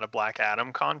gotten a lot of Black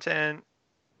Adam content,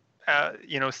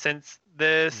 since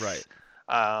this. Right.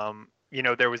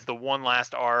 There was the one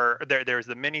last arc. There's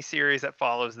the mini series that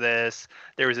follows this.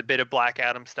 There was a bit of Black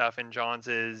Adam stuff in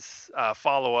Johns'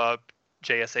 follow-up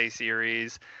JSA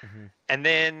series, and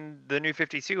then the New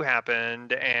 52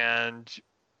 happened, and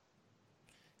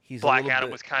Black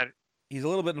Adam was kind of. He's a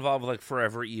little bit involved with like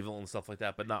Forever Evil and stuff like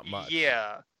that, but not much.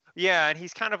 Yeah, and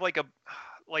he's kind of like a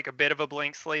bit of a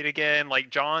blank slate again.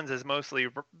 Like Johns is mostly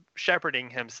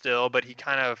shepherding him still, but he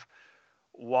kind of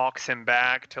walks him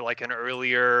back to like an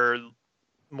earlier,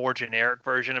 more generic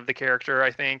version of the character, I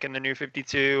think, in the New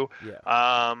 52.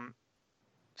 Yeah.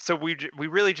 So we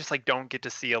really just like don't get to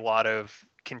see a lot of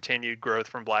continued growth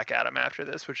from Black Adam after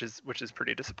this, which is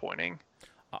pretty disappointing.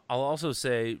 I'll also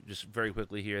say just very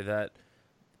quickly here that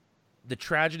the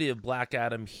tragedy of Black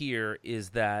Adam here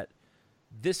is that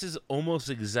this is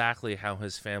almost exactly how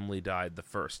his family died the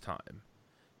first time.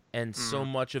 And so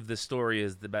much of the story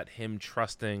is about him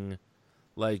trusting,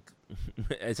 like,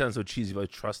 it sounds so cheesy,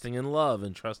 but trusting in love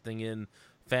and trusting in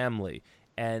family.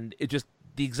 And it just,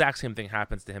 the exact same thing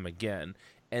happens to him again.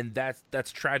 And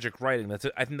that's tragic writing. I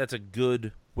think that's a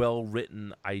good,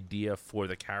 well-written idea for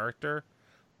the character.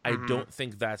 I don't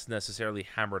think that's necessarily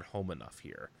hammered home enough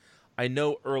here. I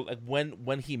know like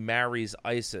when he marries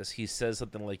Isis, he says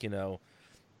something like, the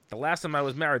last time I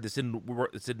was married, this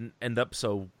didn't end up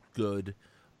so good,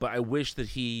 but I wish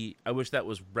that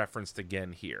was referenced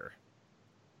again here.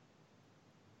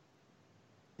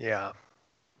 Yeah.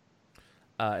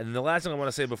 And the last thing I want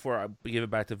to say before I give it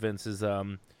back to Vince is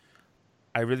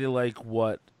I really like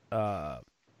what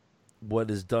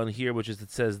is done here, which is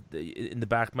it says in the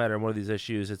back matter in one of these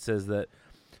issues, it says that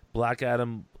Black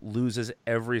Adam loses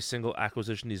every single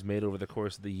acquisition he's made over the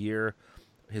course of the year.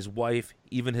 His wife,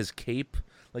 even his cape,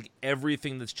 like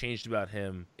everything that's changed about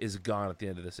him is gone at the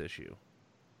end of this issue.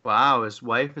 Wow, his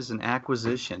wife is an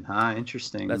acquisition, huh?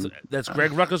 Interesting. That's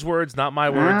Greg Rucka's words, not my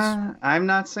words. I'm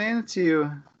not saying it to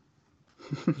you.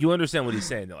 You understand what he's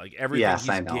saying, though. Like everything. Yes, he's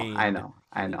I know. gained, I know.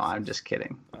 I'm just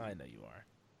kidding. I know you are.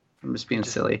 I'm just being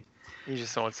silly. He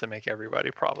just wants to make everybody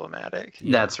problematic.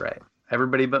 Yeah. That's right.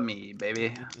 Everybody but me,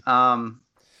 baby.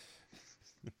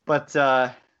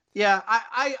 Yeah,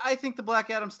 I think the Black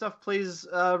Adam stuff plays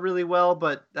really well,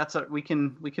 but we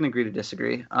can agree to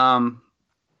disagree.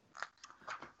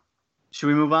 Should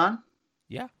we move on?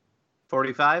 Yeah.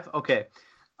 45? Okay.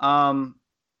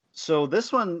 So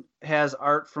this one has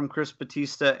art from Chris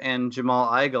Batista and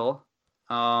Jamal Igle.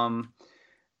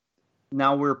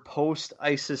 Now we're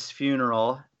post-ISIS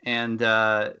funeral, and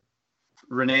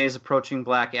Renee is approaching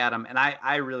Black Adam, and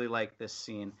I really like this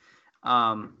scene.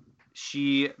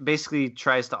 She basically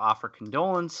tries to offer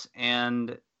condolence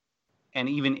and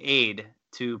even aid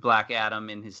to Black Adam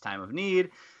in his time of need.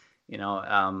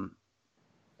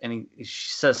 And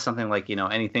she says something like,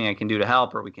 anything I can do to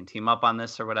help, or we can team up on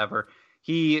this or whatever.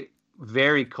 He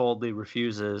very coldly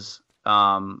refuses,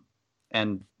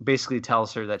 and basically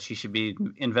tells her that she should be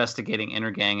investigating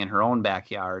Intergang in her own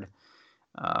backyard,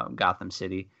 Gotham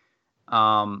City.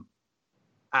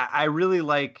 I really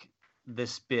like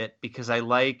this bit because I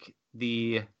like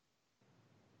even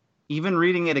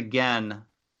reading it again,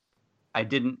 I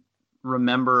didn't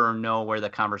remember or know where the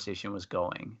conversation was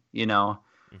going,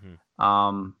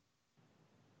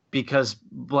 because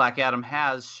Black Adam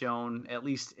has shown at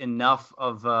least enough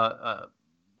of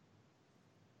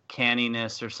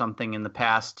canniness or something in the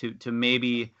past to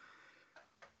maybe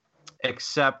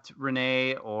accept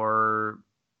Renee or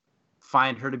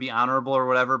find her to be honorable or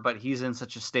whatever, but he's in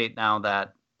such a state now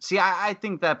that I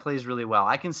think that plays really well.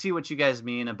 I can see what you guys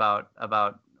mean about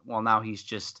well, now he's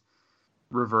just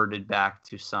reverted back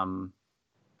to some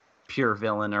pure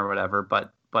villain or whatever,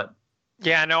 but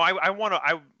yeah, no, I want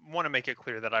to make it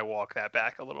clear that I walk that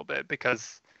back a little bit,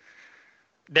 because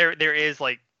there is,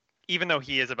 like, even though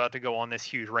he is about to go on this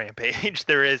huge rampage,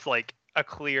 there is like a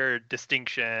clear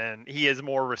distinction. He is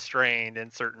more restrained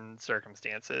in certain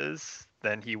circumstances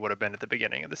than he would have been at the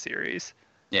beginning of the series.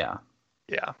 Yeah.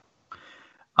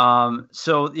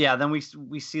 So yeah, then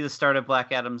we see the start of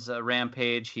Black Adam's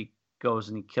rampage. He goes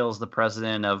and he kills the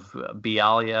president of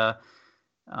Bialya,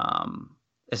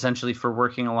 essentially for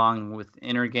working along with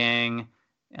Intergang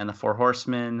and the Four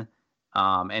Horsemen,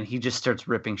 and he just starts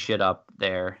ripping shit up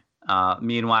there.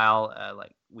 Meanwhile,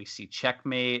 like, we see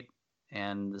Checkmate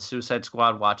and the Suicide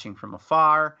Squad watching from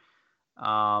afar.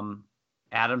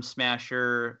 Atom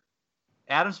Smasher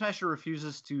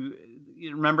refuses to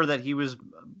remember that he was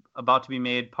about to be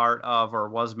made part of, or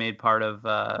was made part of,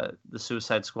 the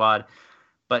Suicide Squad,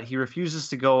 but he refuses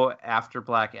to go after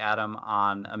Black Adam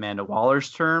on Amanda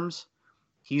Waller's terms.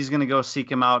 He's going to go seek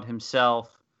him out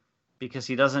himself because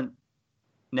he doesn't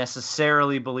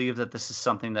necessarily believe that this is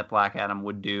something that Black Adam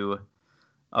would do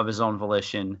of his own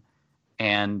volition.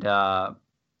 And,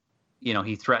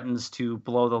 he threatens to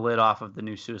blow the lid off of the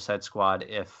new Suicide Squad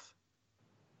if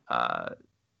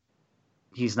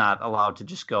he's not allowed to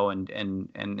just go and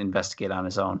investigate on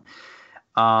his own.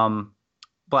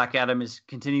 Black Adam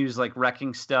continues like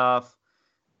wrecking stuff.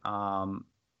 The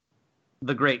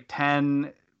Great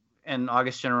 10 and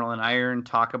August General and Iron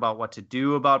talk about what to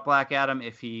do about Black Adam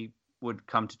if he would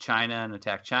come to China and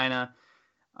attack China.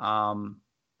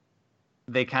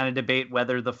 They kind of debate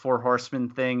whether the Four Horsemen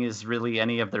thing is really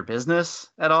any of their business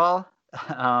at all.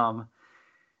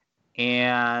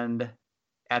 And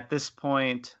at this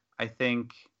point, I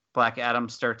think Black Adam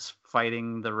starts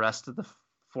fighting the rest of the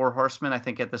Four Horsemen. I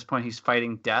think at this point he's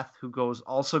fighting Death, who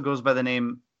also goes by the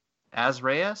name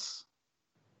Azraeus.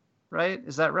 Right?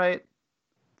 Is that right?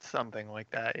 Something like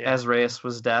that, yeah. Azraeus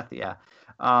was Death, yeah.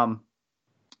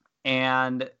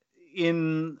 And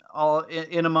in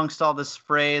amongst all this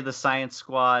fray, the Science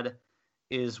Squad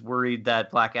is worried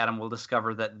that Black Adam will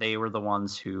discover that they were the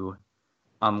ones who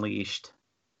unleashed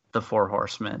the Four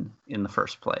Horsemen in the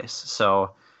first place.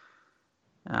 So,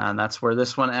 and that's where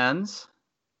this one ends.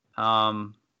 Yeah,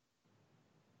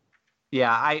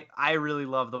 I really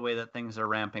love the way that things are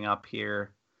ramping up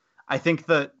here. I think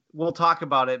that we'll talk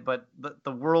about it, but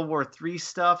the World War III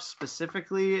stuff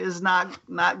specifically is not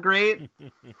great.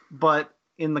 But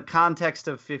in the context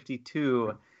of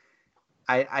 52,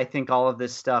 I think all of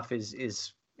this stuff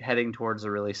is heading towards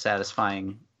a really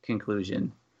satisfying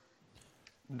conclusion.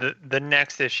 The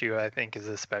next issue, I think, is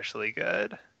especially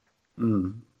good.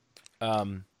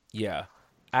 Yeah.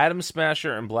 Atom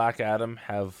Smasher and Black Adam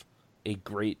have a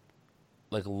great,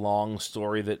 like, long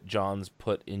story that John's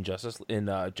put in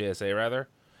JSA rather.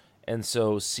 And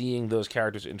so seeing those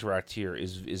characters interact here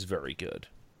is very good.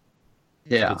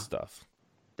 Yeah. It's good stuff.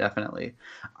 Definitely.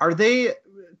 Are they,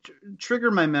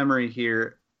 trigger my memory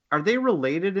here, are they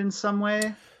related in some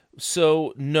way?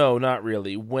 So, no, not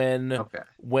really. When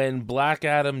Black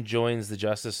Adam joins the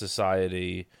Justice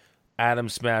Society, Atom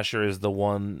Smasher is the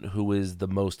one who is the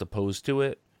most opposed to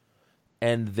it.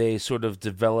 And they sort of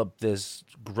develop this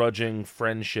grudging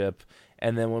friendship.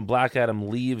 And then when Black Adam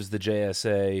leaves the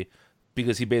JSA,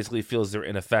 because he basically feels they're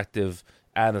ineffective,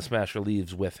 Atom Smasher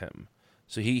leaves with him.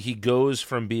 So he goes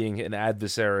from being an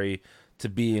adversary to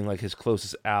being like his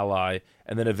closest ally,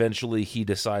 and then eventually he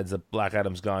decides that Black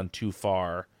Adam's gone too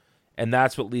far. And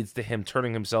that's what leads to him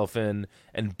turning himself in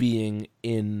and being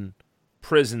in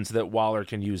prison so that Waller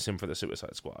can use him for the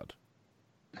Suicide Squad.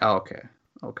 Oh, okay.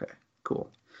 Okay, cool.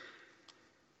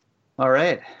 All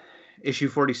right. Issue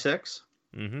 46?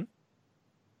 Mm-hmm. Okay,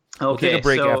 we'll take a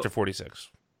break after 46.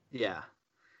 Yeah.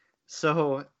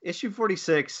 So issue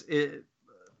 46...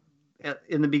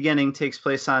 in the beginning takes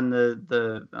place on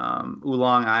the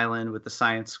Oolong Island with the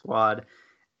Science Squad,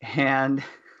 and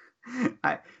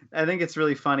I think it's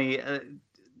really funny.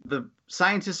 the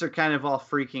scientists are kind of all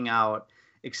freaking out,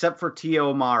 except for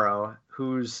Tio Maro,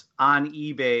 who's on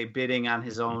eBay bidding on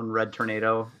his own Red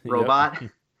Tornado robot.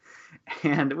 Yep.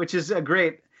 And which is a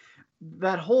great,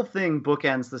 that whole thing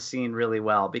bookends the scene really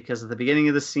well, because at the beginning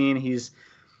of the scene, he's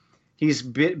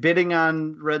bidding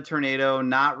on Red Tornado,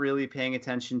 not really paying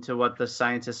attention to what the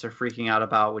scientists are freaking out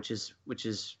about, which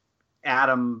is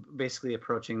Adam basically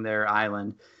approaching their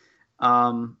island.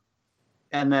 And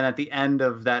then at the end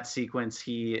of that sequence,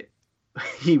 he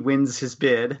wins his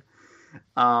bid.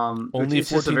 Only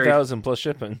 14,000 plus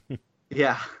shipping.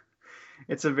 Yeah,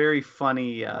 it's a very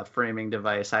funny framing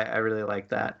device. I really like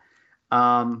that.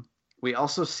 We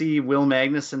also see Will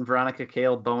Magnus and Veronica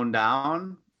Cale bone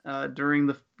down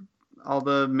during all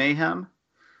the mayhem,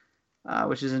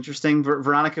 which is interesting.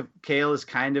 Veronica Cale is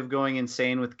kind of going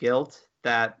insane with guilt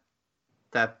that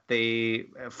they,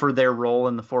 for their role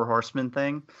in the Four Horsemen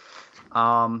thing.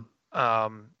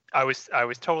 I was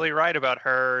totally right about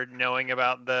her knowing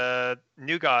about the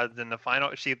New Gods in the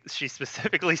final. She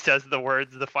specifically says the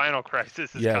words "the final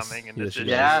crisis is coming." And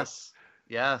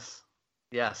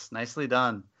yes, nicely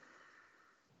done.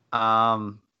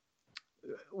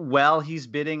 While he's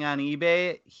bidding on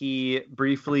eBay, he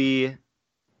briefly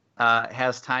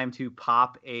has time to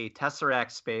pop a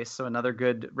Tesseract space. So another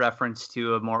good reference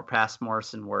to a more past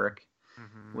Morrison work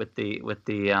with the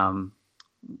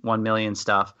 1 million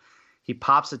stuff. He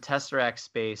pops a Tesseract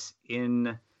space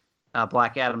in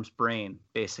Black Adam's brain,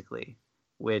 basically,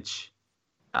 which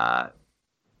kind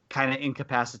of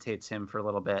incapacitates him for a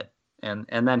little bit, and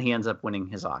then he ends up winning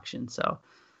his auction. So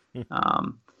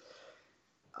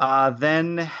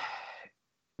then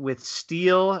with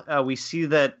Steel, we see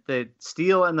that the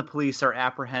Steel and the police are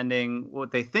apprehending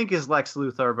what they think is Lex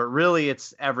Luthor, but really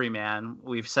it's Everyman.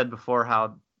 We've said before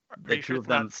how the two of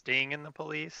them not Sting and the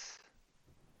police.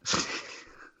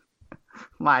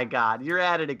 My God, you're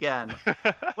at it again.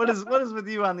 What is with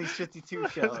you on these 52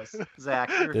 shows, Zach?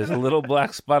 There's a little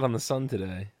black spot on the sun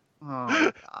today. Oh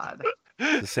my God.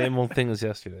 It's the same old thing as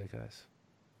yesterday, guys.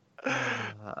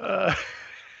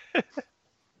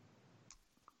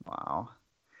 Wow.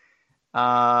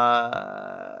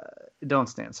 Don't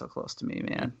stand so close to me,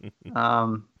 man.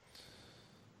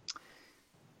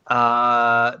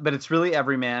 But it's really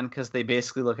Everyman, because they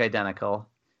basically look identical.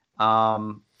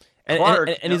 Clark,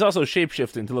 and he's also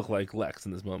shape-shifting to look like Lex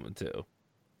in this moment, too.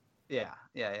 Yeah.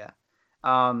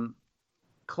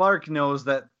 Clark knows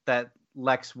that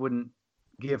Lex wouldn't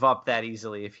give up that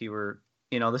easily if he were,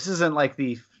 this isn't like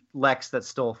the Lex that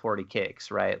stole 40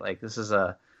 cakes, right? Like, this is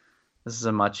a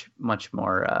much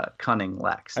more cunning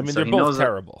Lex. I mean, they're both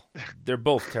terrible. They're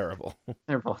both terrible.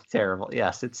 They're both terrible.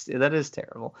 Yes, that is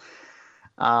terrible.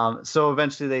 So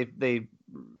eventually they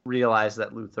realize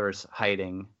that Luthor's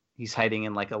hiding. He's hiding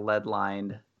in like a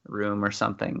lead-lined room or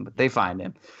something, but they find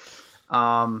him.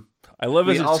 I love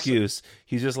his excuse.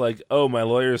 He's just like, "Oh, my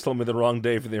lawyers told me the wrong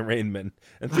day for the arraignment,"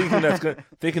 and thinking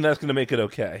that's gonna make it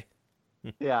okay.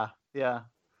 Yeah.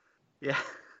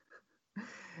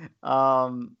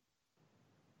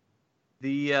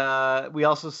 We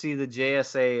also see the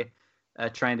JSA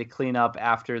trying to clean up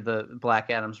after the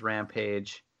Black Adam's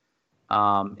rampage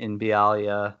in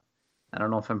Bialya. I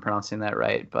don't know if I'm pronouncing that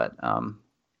right, but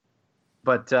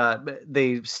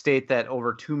they state that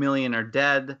over 2 million are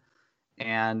dead,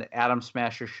 and Atom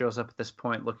Smasher shows up at this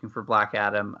point looking for Black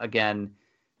Adam. Again,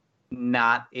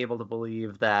 not able to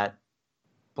believe that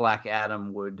Black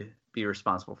Adam would be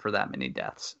responsible for that many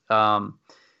deaths.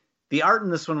 The art in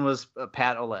this one was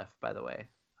Pat Oliff, by the way.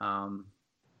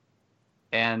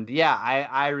 And yeah,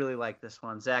 I really like this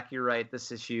one. Zach, you're right.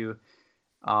 This issue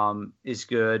is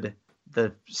good.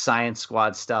 The Science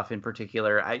Squad stuff in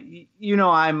particular,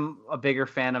 I'm a bigger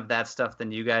fan of that stuff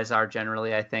than you guys are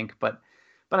generally, I think, but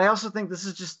I also think this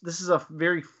is a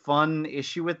very fun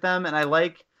issue with them, and I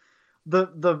like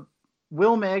the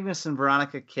Will Magnus and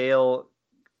Veronica Cale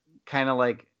kind of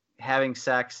like having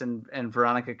sex and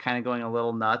Veronica kind of going a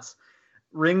little nuts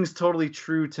rings totally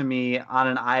true to me on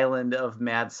an island of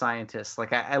mad scientists.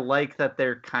 Like I like that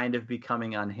they're kind of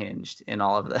becoming unhinged in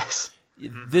all of this.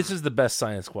 This is the best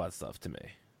Science Squad stuff to me.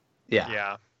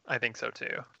 Yeah, I think so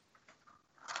too.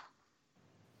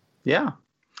 Yeah.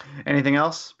 Anything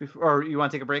else before, or you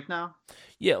want to take a break now?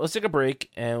 Yeah, let's take a break,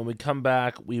 and when we come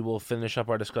back, we will finish up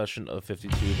our discussion of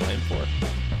 52 Volume 4.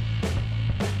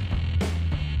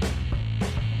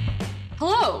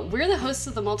 Hello, we're the hosts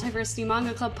of the Multiversity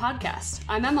Manga Club podcast.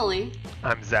 I'm Emily.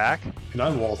 I'm Zach. And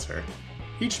I'm Walter.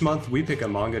 Each month, we pick a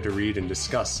manga to read and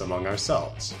discuss among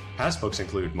ourselves. Past books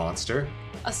include Monster,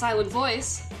 A Silent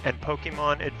Voice, and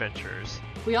Pokemon Adventures.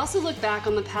 We also look back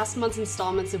on the past month's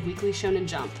installments of Weekly Shonen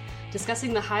Jump,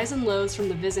 discussing the highs and lows from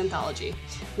the Viz anthology.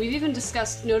 We've even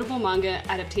discussed notable manga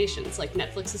adaptations like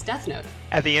Netflix's Death Note.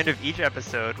 At the end of each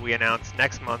episode, we announce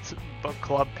next month's book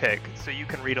club pick so you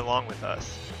can read along with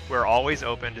us. We're always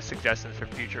open to suggestions for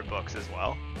future books as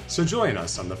well. So join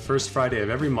us on the first Friday of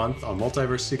every month on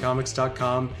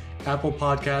multiversitycomics.com, Apple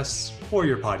Podcasts, or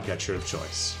your podcatcher of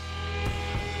choice.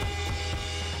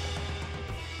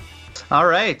 All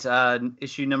right,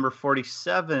 issue number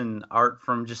 47, art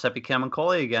from Giuseppe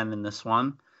Camuncoli again in this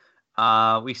one.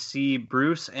 We see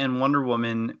Bruce and Wonder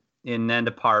Woman in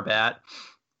Nanda Parbat.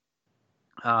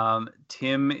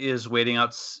 Tim is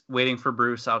waiting for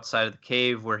Bruce outside of the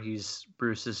cave where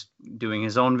Bruce is doing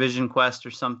his own vision quest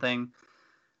or something.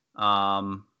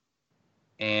 And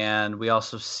we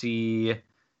also see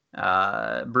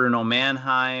Bruno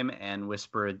Mannheim and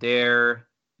Whisper Adair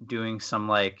doing some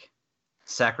like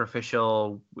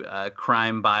sacrificial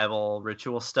crime Bible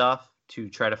ritual stuff to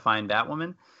try to find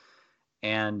Batwoman.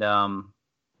 And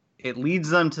it leads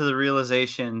them to the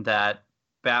realization that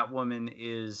Batwoman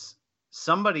is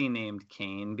somebody named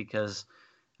Cain, because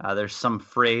there's some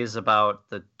phrase about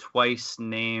the twice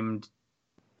named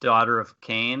daughter of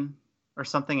Cain or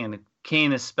something, and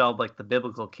Cain is spelled like the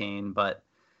biblical Cain, but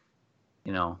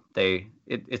you know,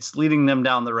 it's leading them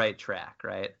down the right track,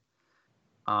 right?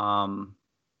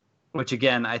 Which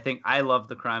again, I think I love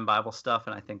the crime Bible stuff,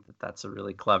 and I think that that's a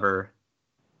really clever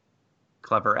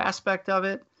aspect of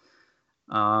it.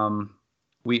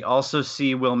 We also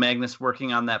see Will Magnus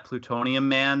working on that plutonium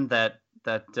man that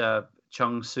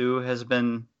Chung Su has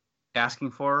been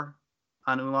asking for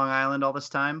on Oolong Island all this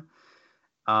time.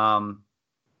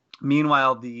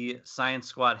 Meanwhile, the Science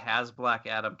Squad has Black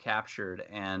Adam captured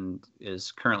and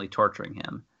is currently torturing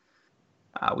him.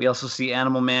 We also see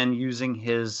Animal Man using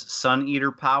his Sun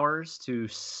Eater powers to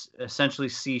essentially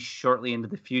see shortly into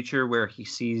the future, where he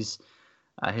sees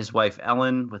his wife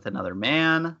Ellen with another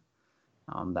man.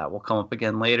 That will come up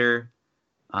again later.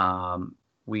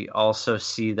 We also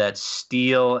see that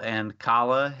Steel and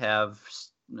Kala have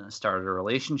started a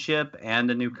relationship and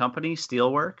a new company,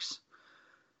 Steelworks.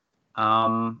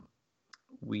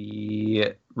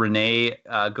 Renee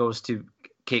goes to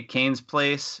Kate Kane's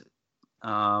place,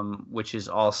 which is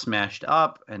all smashed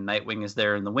up, and Nightwing is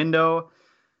there in the window.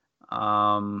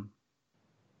 And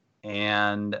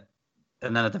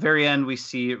then at the very end, we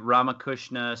see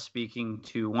Ramakrishna speaking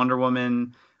to Wonder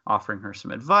Woman, offering her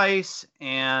some advice,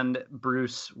 and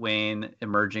Bruce Wayne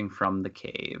emerging from the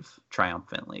cave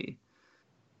triumphantly.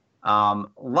 A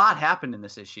lot happened in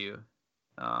this issue.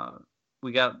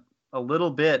 We got a little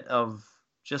bit of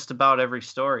just about every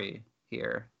story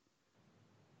here.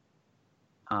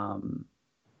 And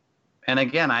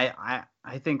again, I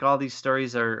think all these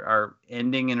stories are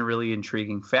ending in a really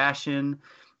intriguing fashion.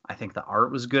 I think the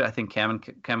art was good. I think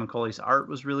Camuncoli's art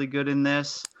was really good in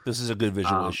this. This is a good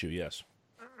visual issue, yes.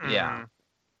 Yeah.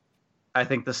 I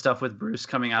think the stuff with Bruce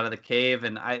coming out of the cave,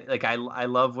 and I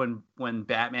love when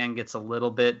Batman gets a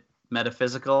little bit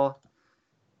metaphysical.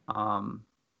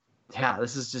 Yeah,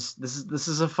 this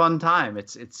is a fun time.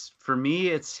 It's for me,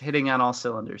 it's hitting on all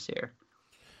cylinders here.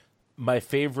 My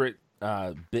favorite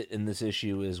bit in this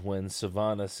issue is when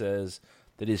Savannah says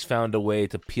that he's found a way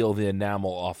to peel the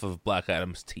enamel off of Black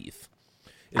Adam's teeth.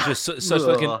 It's just such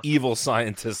like an evil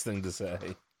scientist thing to say.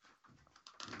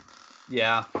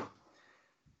 Yeah.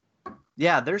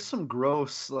 Yeah, there's some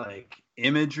gross like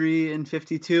imagery in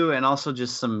 52, and also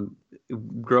just some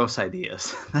gross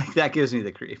ideas. Like that gives me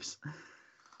the creeps.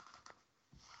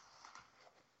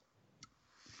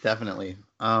 Definitely.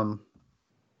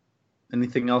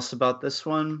 Anything else about this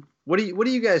one? What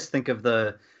do you guys think of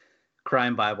the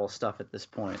crime Bible stuff at this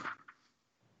point?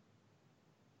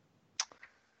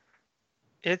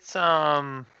 It's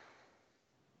a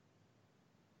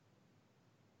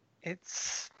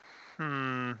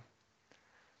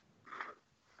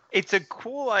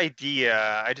cool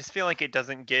idea. I just feel like it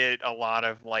doesn't get a lot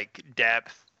of like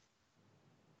depth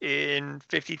in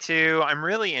 52. I'm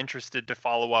really interested to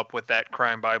follow up with that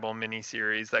Crime Bible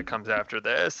miniseries that comes after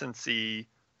this and see,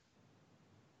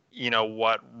 you know,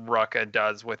 what Rucka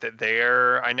does with it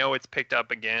there. I know it's picked up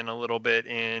again a little bit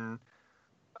in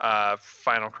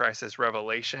Final Crisis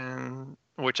Revelation,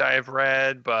 which I have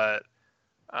read, but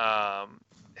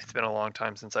it's been a long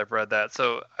time since I've read that.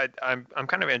 So I'm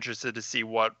kind of interested to see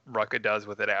what Rucka does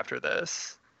with it after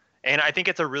this. And I think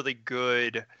it's a really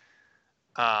good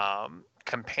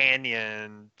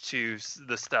companion to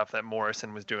the stuff that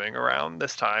Morrison was doing around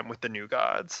this time with the New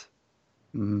Gods.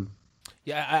 Mm-hmm.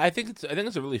 Yeah, I think it's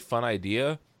a really fun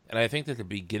idea, and I think that the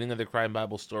beginning of the Crime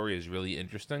Bible story is really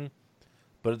interesting.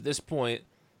 But at this point,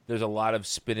 there's a lot of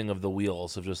spinning of the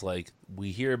wheels of just like, we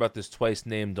hear about this twice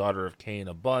named daughter of Cain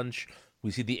a bunch.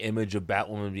 We see the image of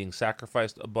Batwoman being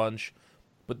sacrificed a bunch.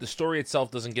 But the story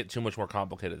itself doesn't get too much more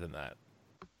complicated than that.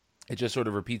 It just sort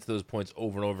of repeats those points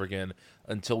over and over again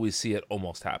until we see it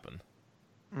almost happen.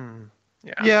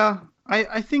 Yeah.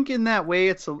 I think in that way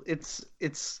it's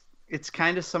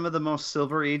kind of some of the most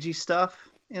Silver Agey stuff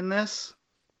in this,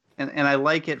 and I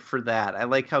like it for that. I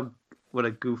like what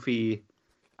a goofy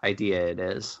idea it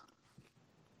is.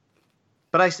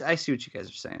 But I see what you guys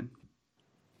are saying.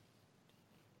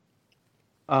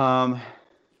 All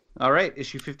right,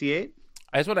 issue 58.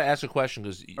 I just want to ask a question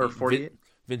because or 48.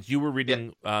 Vince, you were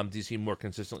reading DC more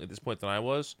consistently at this point than I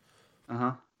was.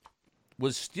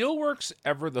 Was Steelworks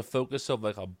ever the focus of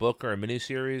like a book or a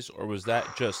miniseries, or was that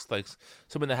just like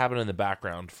something that happened in the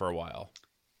background for a while?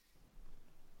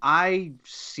 I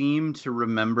seem to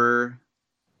remember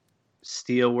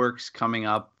Steelworks coming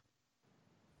up.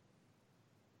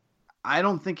 I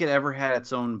don't think it ever had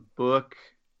its own book,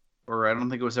 or I don't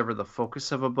think it was ever the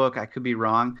focus of a book. I could be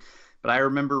wrong, but I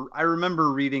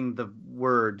remember reading the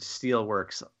word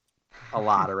Steelworks a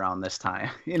lot around this time.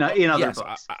 In other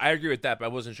books. I agree with that, but I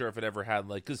wasn't sure if it ever had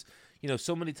like, because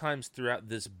so many times throughout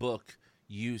this book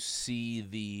you see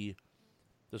the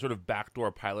sort of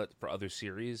backdoor pilot for other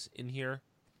series in here,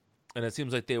 and it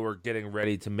seems like they were getting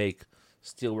ready to make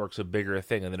Steelworks a bigger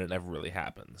thing, and then it never really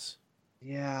happens.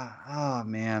 Yeah. Oh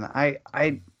man,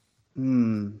 I'm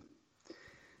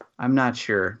not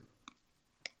sure.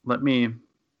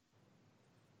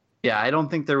 Yeah, I don't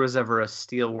think there was ever a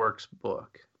Steelworks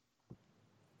book.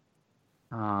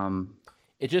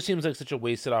 It just seems like such a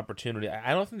wasted opportunity.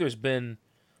 I don't think there's been.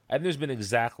 I think there's been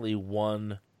exactly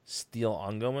one Steel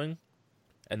ongoing,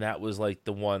 and that was like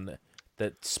the one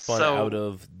that spun out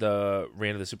of the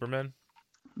Reign of the Supermen.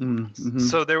 Mm-hmm.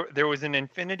 So there was an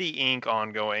Infinity Inc.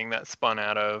 ongoing that spun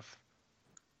out of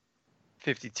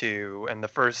 52, and the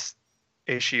first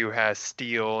issue has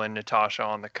Steel and Natasha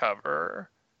on the cover.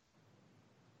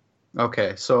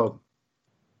 Okay, so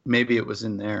maybe it was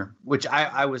in there, which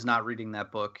I was not reading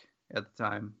that book at the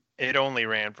time. It only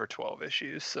ran for 12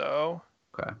 issues, so.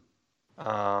 Okay.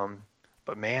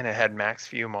 But man, it had Max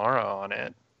Fiumara on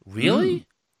it. Really?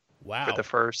 Wow. For the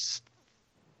first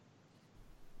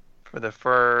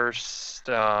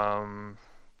 5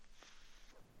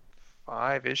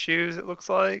 issues, it looks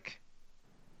like.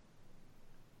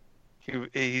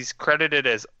 He's credited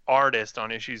as artist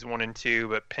on issues 1 and 2,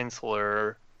 but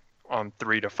penciler on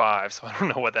 3 to 5. So I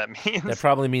don't know what that means. That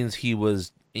probably means he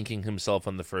was inking himself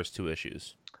on the first 2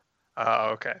 issues.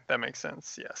 Okay, that makes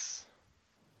sense. Yes.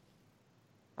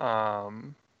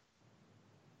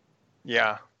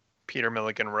 Yeah, Peter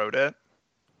Milligan wrote it.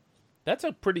 That's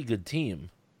a pretty good team.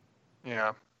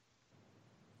 Yeah.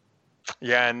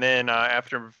 Yeah, and then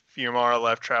after Fiumara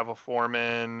left, Travel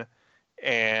Foreman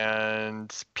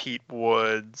and Pete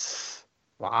Woods.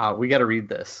 Wow, we got to read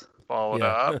this. Followed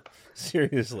up.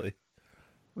 Seriously.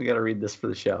 We got to read this for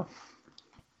the show.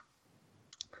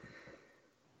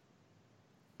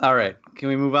 All right, can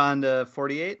we move on to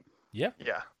 48? Yeah.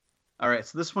 Yeah. All right,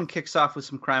 so this one kicks off with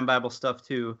some Crime Bible stuff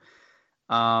too.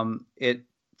 It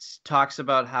talks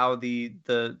about how the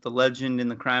legend in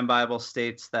the Crime Bible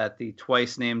states that the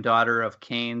twice named daughter of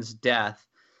Cain's death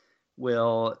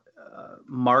will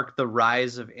mark the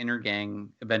rise of Intergang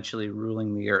eventually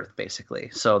ruling the earth,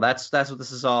 basically. So that's what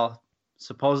this is all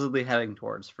supposedly heading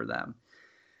towards for them.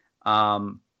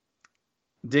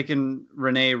 Dick and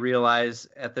Renee realize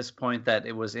at this point that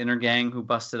it was Intergang who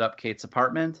busted up Kate's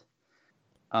apartment.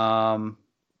 And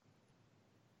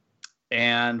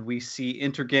we see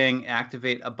Intergang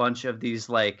activate a bunch of these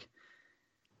like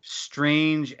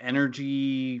strange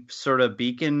energy sort of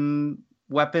beacon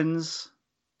weapons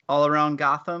all around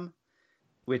Gotham,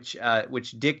 which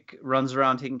Dick runs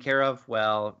around taking care of,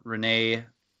 while Renee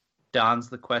dons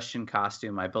the Question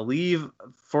costume, I believe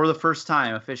for the first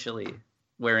time officially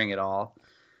wearing it all,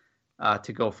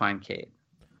 to go find Kate.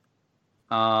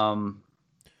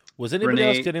 Was anybody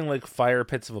else getting like fire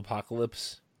pits of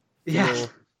apocalypse? Yeah.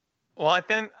 Well, I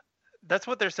think that's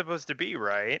what they're supposed to be,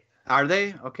 right? Are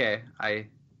they? Okay. I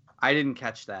didn't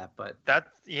catch that, but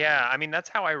I mean, that's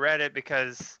how I read it,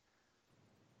 because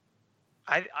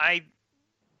I've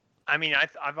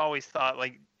always thought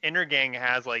like Intergang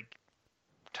has like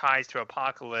ties to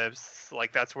Apocalypse,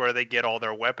 like that's where they get all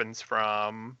their weapons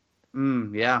from.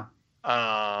 Yeah.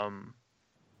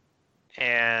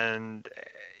 And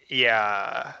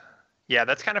yeah,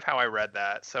 that's kind of how I read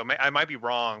that. So I might be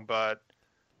wrong, but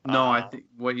no, I think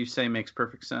what you say makes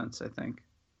perfect sense, I think.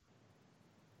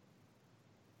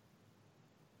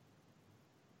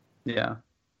 Yeah.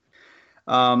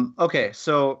 Okay,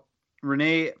 so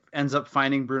Renee ends up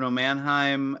finding Bruno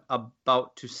Mannheim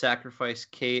about to sacrifice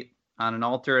Kate on an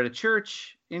altar at a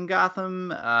church in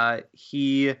Gotham.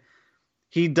 He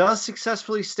does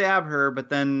successfully stab her, but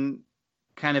then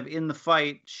kind of in the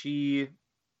fight, she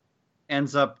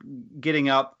ends up getting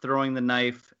up, throwing the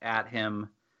knife at him,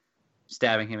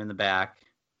 stabbing him in the back,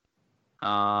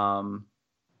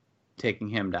 taking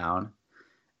him down.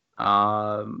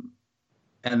 And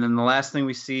then the last thing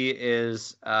we see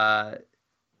is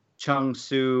Chang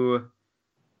Su,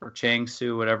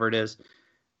 whatever it is.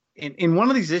 In one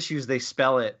of these issues, they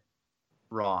spell it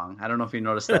wrong. I don't know if you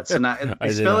noticed that. So now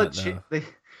they spell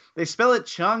it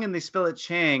Chung and they spell it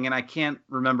Chang, and I can't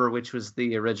remember which was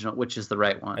the original, which is the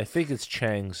right one. I think it's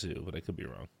Chang Su, but I could be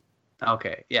wrong.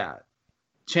 Okay, yeah.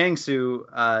 Chang Su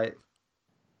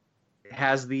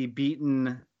has the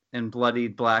beaten and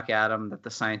bloodied Black Adam that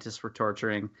the scientists were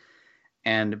torturing,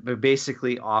 and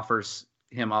basically offers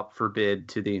him up for bid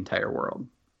to the entire world.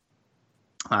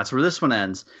 That's where this one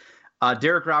ends.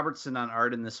 Derek Robertson on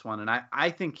art in this one, and I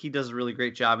think he does a really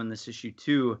great job in this issue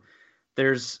too.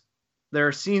 There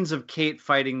are scenes of Kate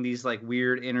fighting these like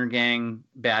weird intergang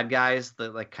bad guys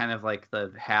that like kind of like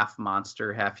the half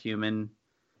monster, half human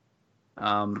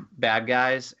bad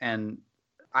guys, and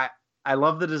I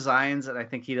love the designs, and I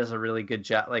think he does a really good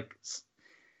job. Like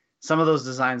some of those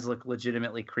designs look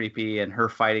legitimately creepy, and her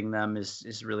fighting them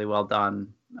is really well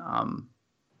done.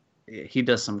 He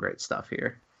does some great stuff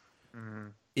here. Mm-hmm.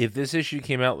 If this issue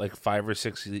came out like 5 or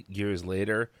 6 years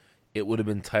later, it would have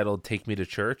been titled "Take Me to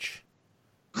Church,"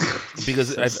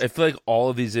 because I feel like all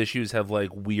of these issues have like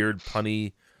weird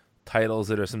punny titles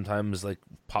that are sometimes like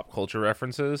pop culture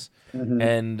references. Mm-hmm.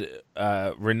 And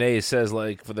Renee says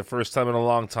like, for the first time in a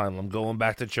long time, I'm going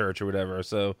back to church or whatever.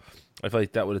 So I feel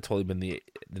like that would have totally been the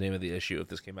name of the issue if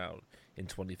this came out in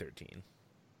 2013.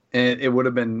 And it would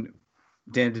have been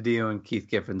Dan DiDio and Keith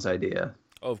Giffen's idea.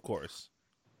 Oh, of course.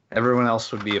 Everyone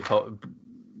else would be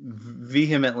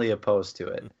vehemently opposed to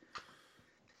it.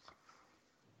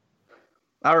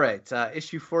 All right,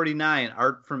 issue 49,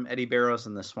 art from Eddie Barrows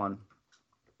in this one.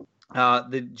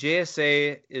 The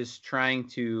JSA is trying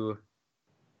to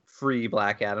free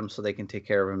Black Adam so they can take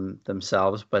care of him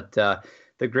themselves, but the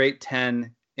Great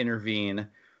Ten intervene,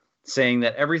 saying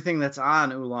that everything that's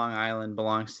on Oolong Island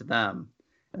belongs to them,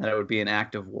 and that it would be an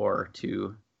act of war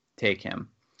to take him.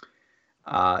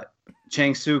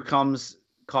 Chang Su comes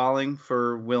calling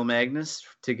for Will Magnus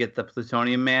to get the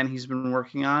plutonium man he's been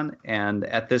working on, and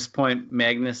at this point,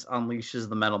 Magnus unleashes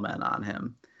the Metal Men on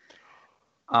him.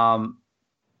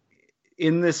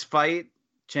 In this fight,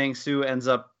 Chang Su ends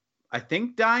up, I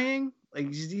think, dying. Like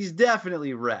he's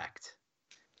definitely wrecked.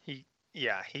 They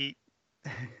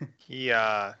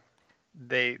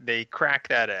crack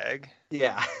that egg.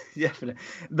 Yeah, definitely.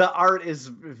 The art is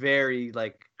very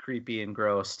like creepy and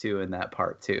gross too in that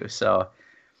part too. So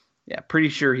yeah, pretty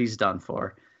sure he's done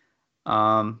for.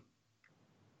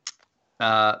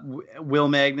 Will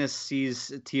Magnus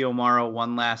sees Tio Maro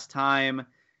one last time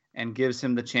and gives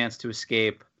him the chance to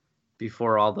escape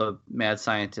before all the mad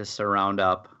scientists are round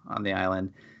up on the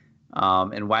island.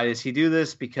 And why does he do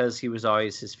this? Because he was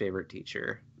always his favorite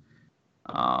teacher.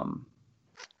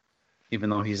 Even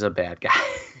though he's a bad guy.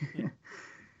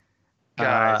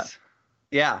 Guys.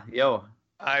 Yeah, yo.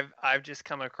 I've just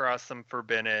come across some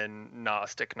forbidden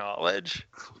Gnostic knowledge.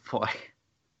 Oh, boy.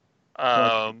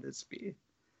 What could this be?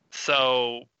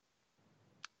 So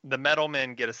the Metal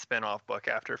Men get a spin-off book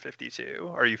after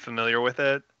 52. Are you familiar with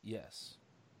it? Yes.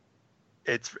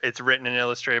 It's written and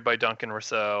illustrated by Duncan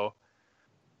Rousseau.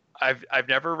 I've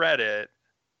never read it,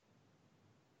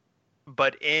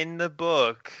 but in the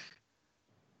book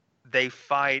they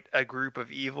fight a group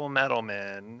of evil metal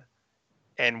men,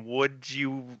 and would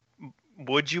you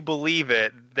believe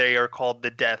it, they are called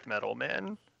the Death Metal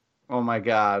Men. Oh my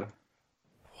god.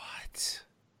 What?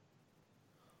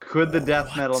 Could the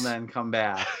Death Metal Men come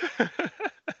back?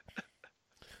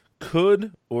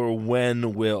 Could or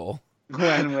when will?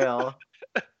 When will?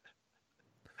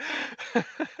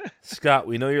 Scott,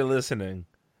 we know you're listening.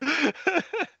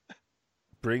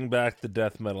 Bring back the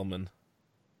Death Metal Men.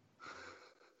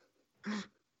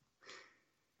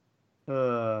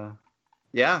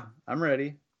 Yeah, I'm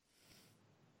ready.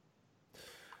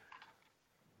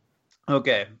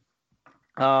 Okay.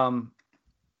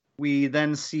 We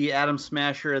then see Atom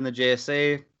Smasher and the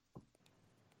JSA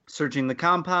searching the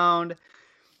compound.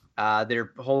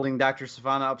 They're holding Dr.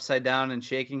 Savannah upside down and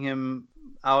shaking him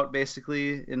out,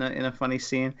 basically, in a funny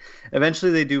scene.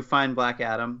 Eventually, they do find Black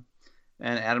Adam,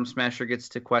 and Atom Smasher gets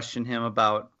to question him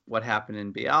about what happened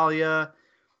in Bealia,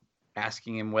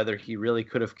 asking him whether he really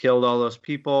could have killed all those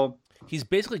people. He's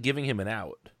basically giving him an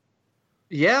out.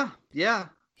 Yeah.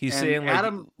 He's And saying, like,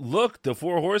 Adam- look, the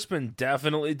Four Horsemen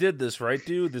definitely did this, right,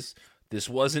 dude? This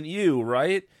wasn't you,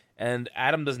 right? And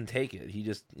Adam doesn't take it.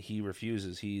 He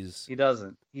refuses. He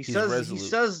doesn't. He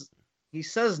resolute.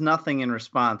 says nothing in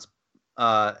response,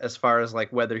 as far as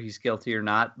like whether he's guilty or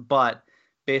not, but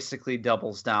basically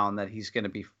doubles down that he's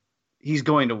going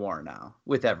to war now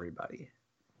with everybody.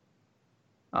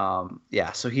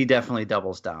 Yeah, so he definitely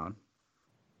doubles down.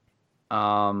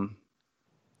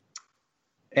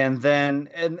 And then,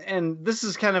 and this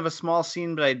is kind of a small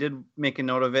scene, but I did make a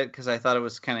note of it because I thought it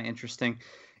was kind of interesting.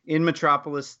 In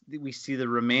Metropolis, we see the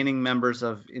remaining members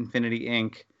of Infinity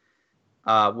Inc.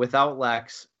 Without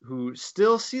Lex, who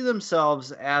still see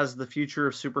themselves as the future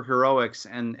of superheroics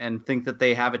and think that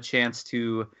they have a chance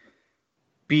to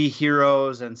be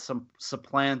heroes and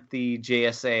supplant the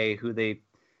JSA, who they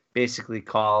basically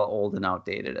call old and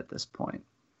outdated at this point.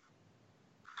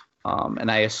 And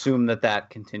I assume that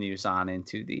continues on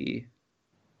into the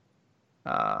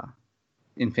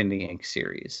Infinity Inc.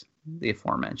 series, the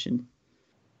aforementioned.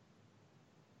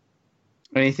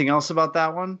 Anything else about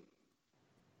that one?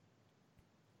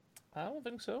 I don't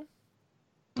think so.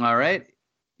 All right.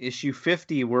 Issue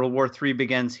 50, World War III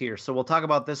begins here. So we'll talk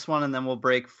about this one, and then we'll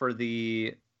break for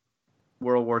the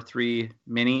World War III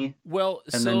mini. Well,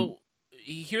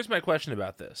 here's my question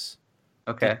about this.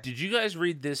 Okay. Did you guys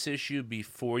read this issue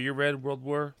before you read World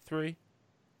War III?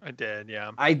 I did,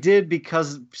 yeah. I did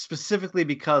specifically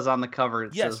because on the cover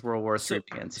it says World War III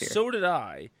begins here. So did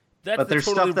I. But there's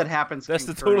stuff that happens. That's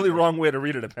the totally wrong way to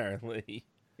read it, apparently.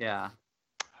 Yeah.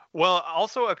 Well,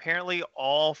 also apparently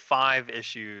all 5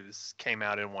 issues came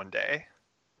out in one day.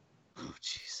 Oh,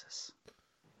 Jesus.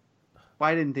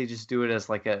 Why didn't they just do it as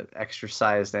like a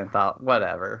extra-sized anthology?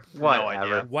 Whatever. No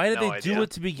idea. Why did they do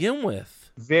it to begin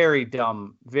with? Very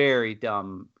dumb. Very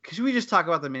dumb. Could we just talk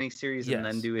about the miniseries and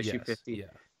then do issue 50? Yeah.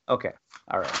 Okay.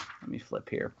 All right. Let me flip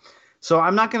here. So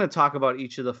I'm not going to talk about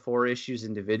each of the 4 issues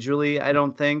individually, I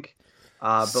don't think.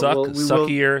 But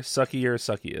suckiest.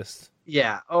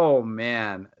 Yeah. Oh,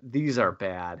 man. These are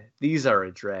bad. These are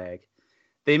a drag.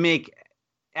 They make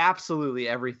absolutely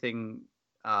everything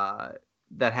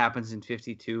that happens in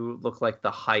 52 look like the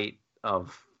height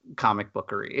of comic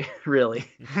bookery, really.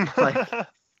 Like,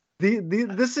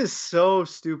 this is so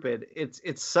stupid.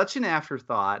 It's such an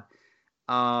afterthought.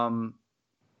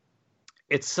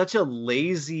 It's such a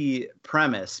lazy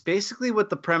premise. Basically, what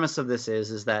the premise of this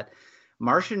is that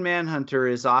Martian Manhunter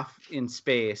is off in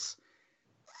space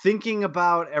thinking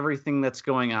about everything that's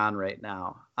going on right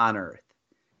now on Earth.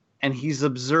 And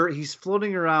he's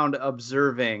floating around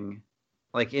observing,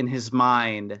 like in his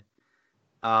mind,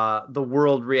 the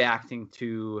world reacting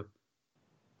to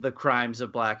the crimes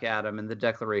of Black Adam and the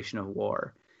declaration of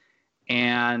war.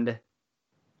 And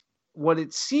what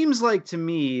it seems like to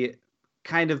me,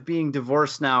 kind of being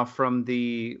divorced now from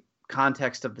the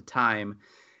context of the time,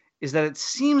 is that it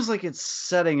seems like it's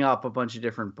setting up a bunch of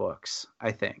different books,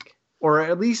 I think, or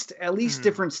at least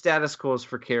different status quos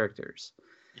for characters.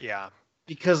 Yeah,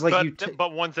 because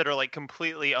but ones that are like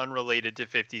completely unrelated to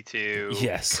 52.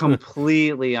 Yes,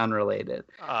 completely unrelated.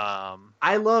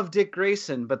 I love Dick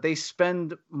Grayson, but they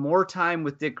spend more time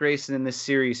with Dick Grayson in this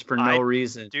series for no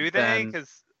reason. Do they?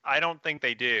 Because I don't think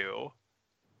they do.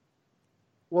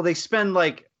 Well, they spend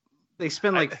like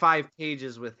 5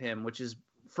 pages with him, which is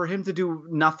for him to do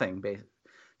nothing, basically.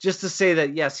 Just to say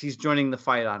that, yes, he's joining the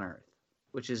fight on Earth,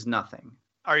 which is nothing.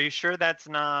 Are you sure that's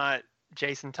not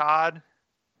Jason Todd?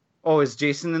 Oh, is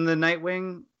Jason in the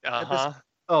Nightwing? Uh-huh.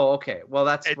 Oh, okay. Well,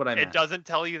 that's what I meant. It doesn't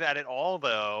tell you that at all,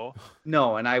 though.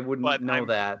 No, and I wouldn't know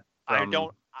that.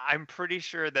 I'm pretty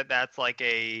sure that that's like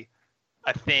a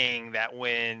thing that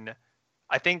when...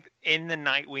 I think in the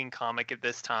Nightwing comic at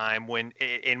this time, when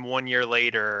in 1 year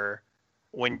later,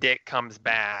 when Dick comes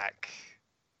back,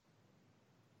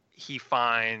 he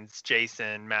finds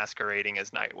Jason masquerading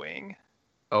as Nightwing.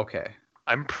 Okay.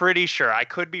 I'm pretty sure. I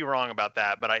could be wrong about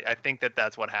that, but I think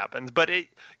that's what happens. But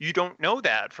you don't know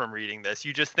that from reading this.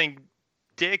 You just think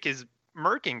Dick is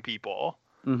murking people,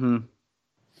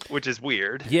 which is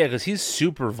weird. Yeah, because he's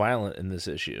super violent in this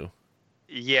issue.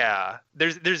 Yeah,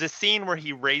 there's a scene where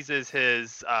he raises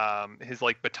his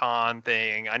like baton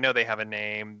thing. I know they have a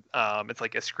name. It's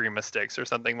like Eskrima sticks or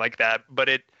something like that. But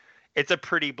it's a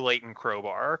pretty blatant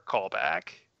crowbar callback.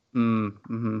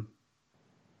 Mm-hmm.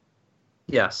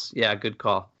 Yes. Yeah. Good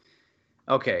call.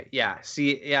 Okay. Yeah.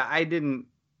 See. Yeah. I didn't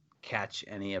catch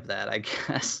any of that, I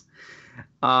guess.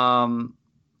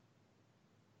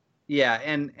 Yeah.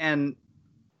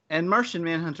 And Martian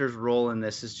Manhunter's role in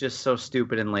this is just so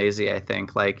stupid and lazy, I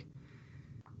think. Like,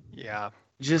 yeah,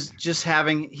 just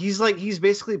having he's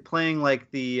basically playing like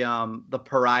the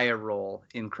pariah role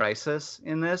in Crisis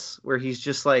in this, where he's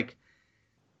just like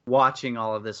watching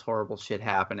all of this horrible shit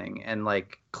happening and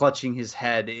like clutching his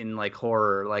head in like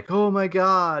horror, like, oh my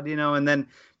god, and then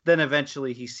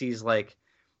eventually he sees like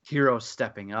heroes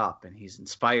stepping up and he's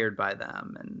inspired by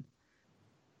them, and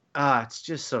it's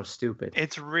just so stupid.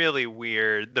 It's really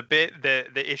weird.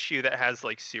 The issue that has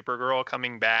like Supergirl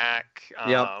coming back.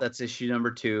 Yep, that's issue number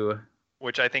 2.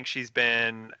 Which I think she's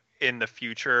been in the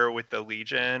future with the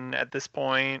Legion at this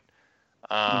point.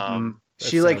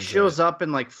 She like shows up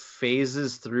and like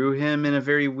phases through him in a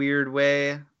very weird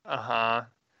way.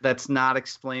 That's not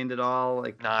explained at all.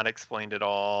 Like, not explained at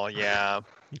all. Yeah.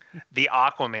 The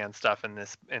Aquaman stuff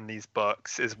in these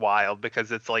books is wild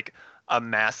because it's like a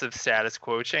massive status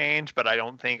quo change, but I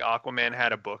don't think Aquaman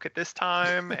had a book at this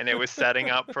time, and it was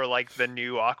setting up for like the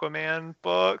new Aquaman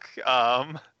book.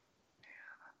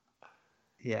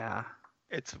 Yeah.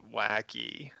 It's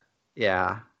wacky.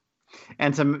 Yeah.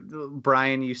 And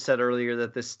Brian, you said earlier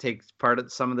that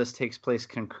some of this takes place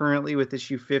concurrently with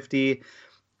issue 50.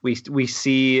 We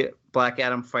see Black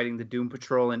Adam fighting the Doom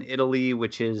Patrol in Italy,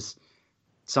 which is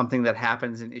something that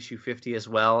happens in issue 50 as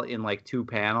well in like 2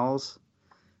 panels.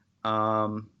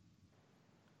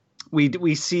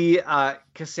 We see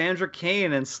Cassandra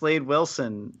Cain and Slade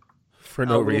Wilson for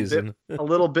no reason. A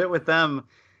little bit with them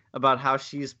about how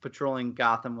she's patrolling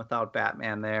Gotham without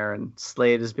Batman there, and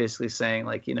Slade is basically saying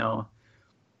like,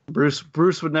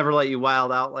 Bruce would never let you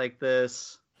wild out like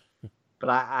this, but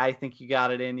I think you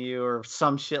got it in you, or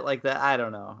some shit like that. I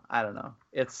don't know.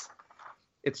 It's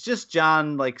just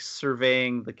John like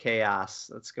surveying the chaos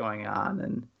that's going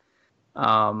on,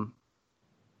 and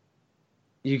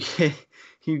you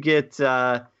get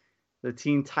the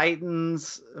Teen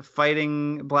Titans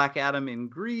fighting Black Adam in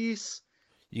Greece.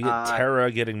 You get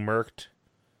Terra getting murked.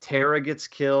 Terra gets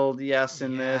killed, yes,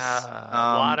 in this. A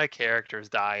lot of characters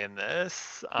die in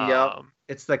this. Yep.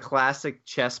 It's the classic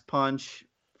chest punch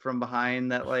from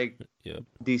behind that like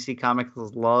DC Comics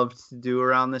loved to do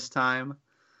around this time.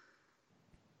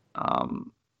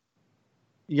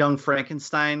 Young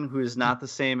Frankenstein, who is not the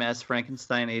same as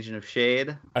Frankenstein, Agent of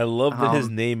Shade. I love that his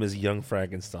name is Young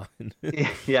Frankenstein.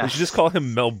 Yeah. You should just call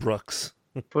him Mel Brooks.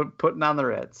 Putting on the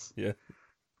Ritz. Yeah.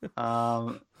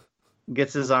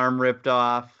 Gets his arm ripped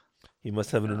off. He must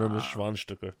have an enormous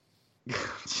Schwanstücke.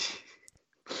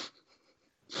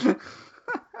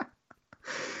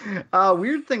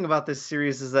 Weird thing about this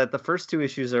series is that the first 2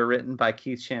 issues are written by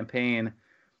Keith Champagne.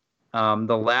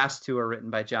 The last 2 are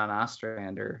written by John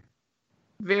Ostrander.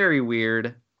 Very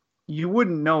weird. You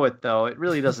wouldn't know it though. It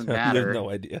really doesn't matter. You have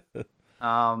no idea.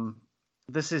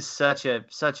 This is such a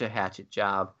hatchet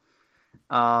job.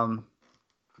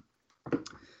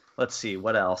 Let's see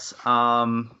what else.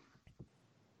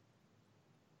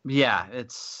 Yeah,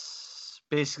 it's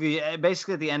basically at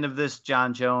the end of this,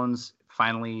 John Jones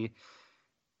finally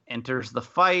enters the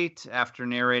fight after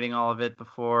narrating all of it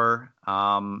before.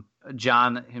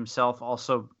 John himself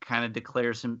also kind of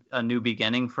declares a new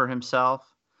beginning for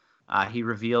himself. He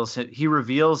reveals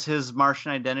his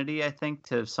Martian identity, I think,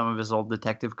 to some of his old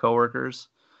detective coworkers.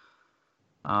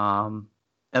 And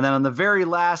then on the very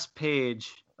last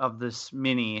page of this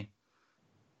mini,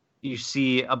 you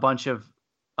see a bunch of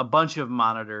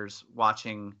monitors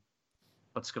watching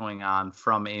what's going on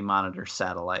from a monitor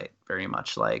satellite, very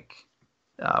much like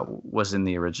was in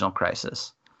the original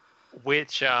Crisis.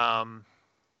 Which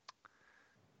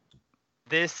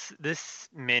this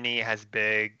mini has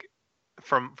big,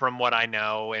 from what I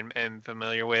know and am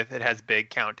familiar with, it has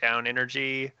big countdown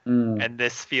energy, and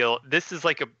this is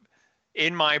like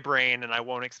in my brain, and I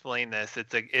won't explain this.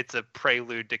 It's a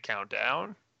prelude to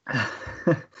Countdown.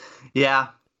 Yeah,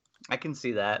 I can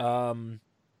see that.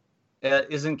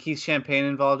 Isn't Keith Champagne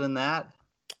involved in that?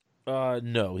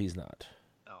 No, he's not.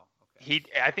 Oh, okay.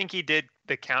 I think he did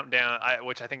the Countdown,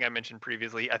 which I think I mentioned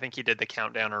previously. I think he did the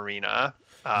Countdown Arena.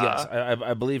 Yes,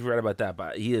 I believe you're right about that,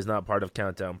 but he is not part of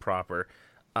Countdown proper.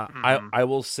 I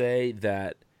will say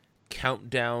that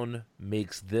Countdown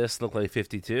makes this look like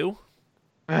 52.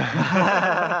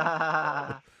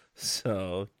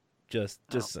 So, just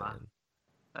saying.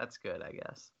 That's good, I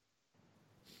guess.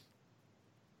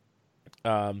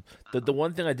 The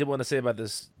one thing I did want to say about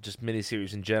this just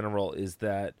miniseries in general is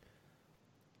that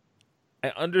I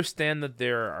understand that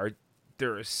there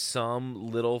are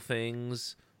some little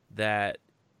things that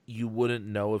you wouldn't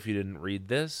know if you didn't read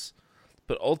this,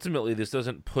 but ultimately this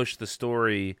doesn't push the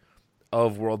story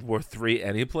of World War III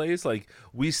anyplace. Like,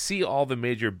 we see all the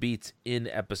major beats in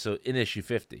issue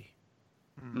 50.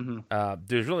 Mm-hmm.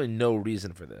 There's really no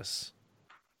reason for this.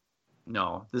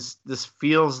 No, this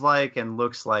feels like and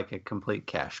looks like a complete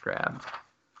cash grab.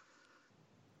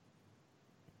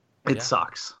 It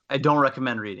sucks. I don't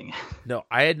recommend reading it. No,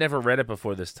 I had never read it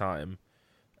before this time.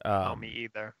 Me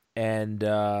either. And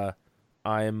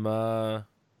I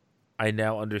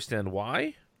now understand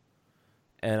why.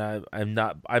 And I'm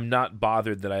not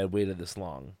bothered that I waited this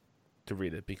long to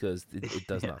read it because it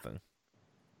does nothing.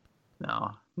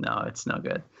 No, it's no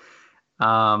good.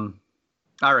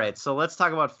 All right, so let's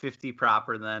talk about 50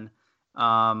 proper then.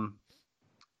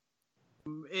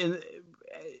 In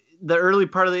the early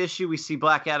part of the issue, we see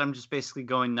Black Adam just basically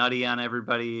going nutty on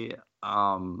everybody.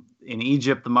 In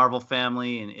Egypt, the Marvel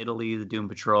family. In Italy, the Doom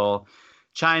Patrol.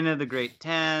 China, the Great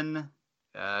 10.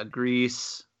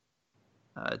 Greece,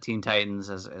 Teen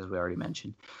Titans, as we already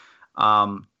mentioned.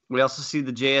 We also see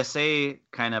the JSA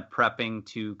kind of prepping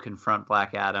to confront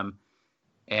Black Adam.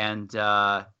 And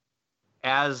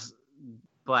as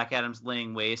Black Adam's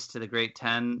laying waste to the Great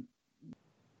 10,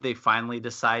 they finally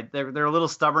decide, they're a little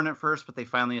stubborn at first, but they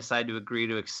finally decide to agree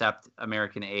to accept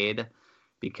American aid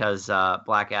because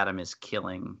Black Adam is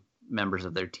killing members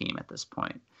of their team at this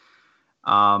point.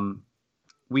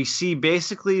 We see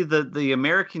basically the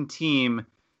American team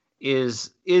is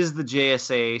the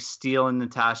JSA, Steel and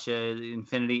Natasha,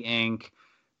 Infinity Inc.,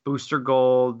 Booster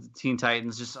Gold, Teen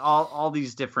Titans, just all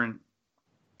these different,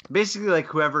 basically like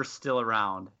whoever's still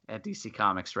around at DC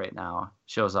Comics right now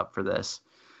shows up for this.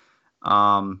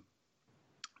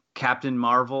 Captain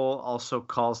Marvel also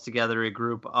calls together a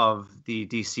group of the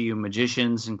DCU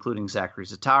magicians, including Zachary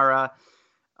Zatara,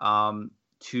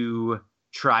 to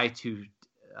try to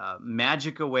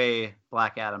magic away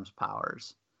Black Adam's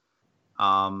powers.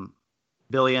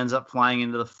 Billy ends up flying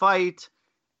into the fight,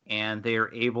 and they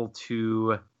are able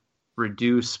to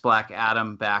reduce Black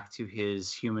Adam back to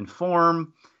his human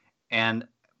form. And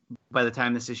by the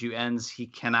time this issue ends, he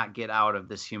cannot get out of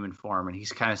this human form, and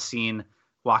he's kind of seen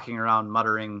walking around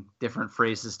muttering different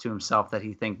phrases to himself that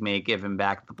he think may give him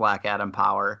back the Black Adam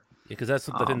power. Yeah, because that's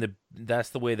the thing that's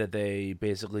the way that they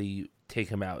basically take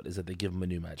him out, is that they give him a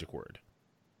new magic word.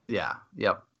 Yeah.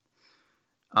 Yep.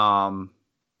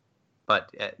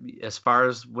 But as far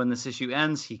as when this issue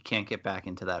ends, he can't get back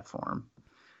into that form.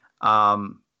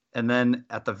 And then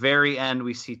at the very end,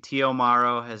 we see Tio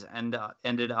Maro has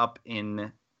ended up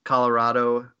in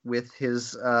Colorado with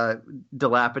his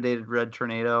dilapidated Red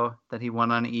Tornado that he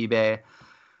won on eBay.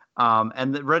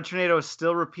 And the Red Tornado is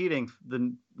still repeating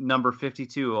the number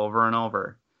 52 over and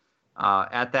over.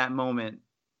 At that moment,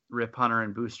 Rip Hunter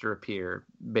and Booster appear,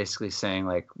 basically saying,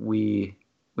 like, we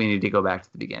need to go back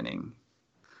to the beginning.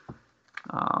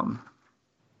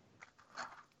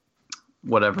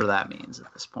 Whatever that means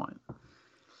at this point.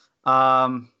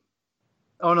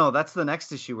 Oh no, that's the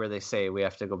next issue where they say we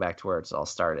have to go back to where it's all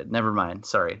started. Never mind.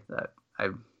 Sorry, that I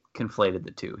conflated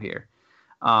the two here.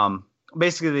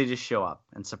 Basically, they just show up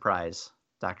and surprise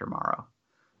Dr. Morrow.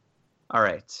 All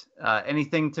right.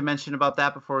 Anything to mention about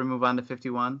that before we move on to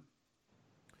 51?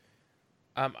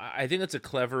 I think it's a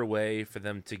clever way for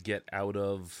them to get out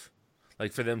of,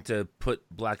 like, for them to put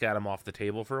Black Adam off the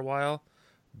table for a while,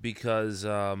 because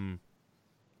I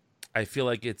feel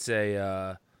like it's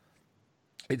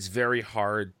very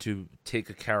hard to take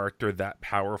a character that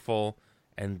powerful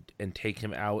and take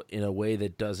him out in a way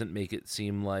that doesn't make it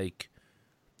seem like.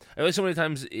 I know so many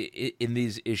times in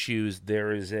these issues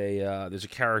there's a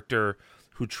character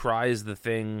who tries the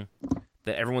thing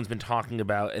that everyone's been talking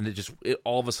about, and it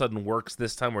all of a sudden works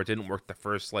this time where it didn't work the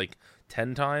first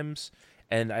 10 times.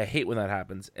 And I hate when that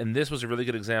happens. And this was a really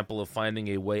good example of finding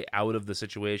a way out of the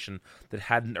situation that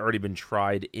hadn't already been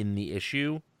tried in the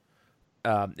issue.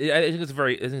 I think it's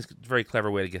a very clever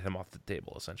way to get him off the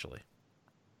table, essentially.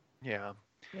 Yeah.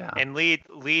 Yeah. And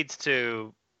leads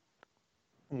to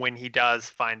when he does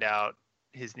find out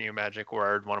his new magic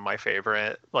word, one of my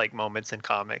favorite moments in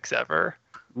comics ever.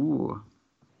 Ooh.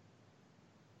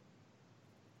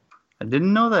 I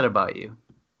didn't know that about you.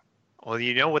 Well,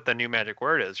 you know what the new magic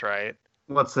word is, right?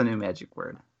 What's the new magic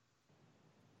word?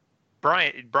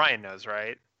 Brian knows,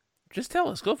 right? Just tell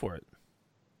us. Go for it.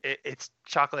 It's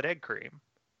chocolate egg cream.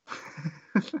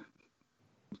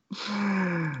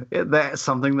 That's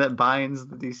something that binds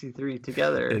the DC3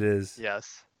 together. It is.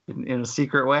 Yes. In a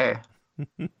secret way.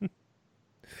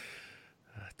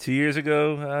 2 years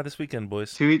ago this weekend,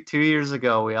 boys. 2 years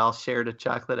ago, we all shared a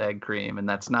chocolate egg cream, and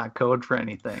that's not code for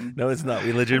anything. No, it's not.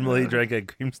 We legitimately drank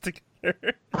egg creams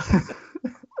together.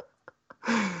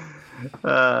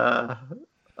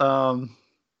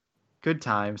 Good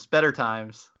times, better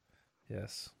times.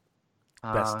 Yes.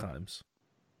 Best Uh, times.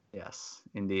 Yes,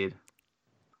 indeed.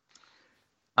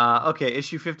 Okay,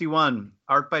 issue 51.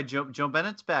 Art by Joe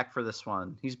Bennett's back for this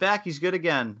one. He's back. He's good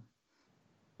again.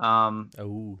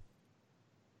 Oh.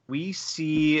 We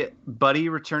see Buddy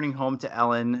returning home to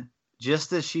Ellen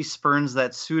just as she spurns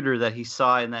that suitor that he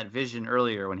saw in that vision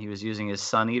earlier when he was using his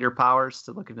Sun Eater powers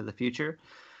to look into the future.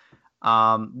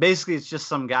 Basically, it's just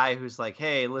some guy who's like,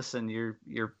 "Hey, listen, your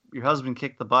husband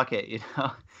kicked the bucket, you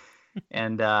know,"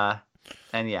 and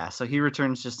yeah, so he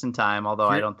returns just in time. Although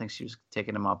I don't think she was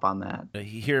taking him up on that.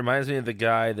 He reminds me of the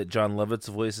guy that John Lovitz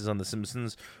voices on The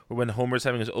Simpsons, or when Homer's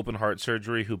having his open heart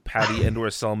surgery, who Patty and/or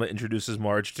Selma introduces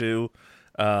Marge to,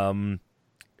 in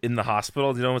the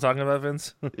hospital. Do you know what I'm talking about,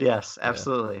 Vince? Yes,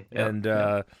 absolutely. Yeah.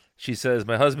 And she says,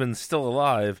 "My husband's still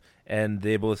alive," and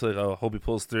they both say, "Oh, hope he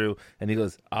pulls through," and he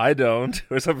goes, "I don't,"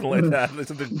 or something like that. Like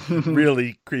something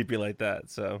really creepy like that.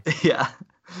 So yeah,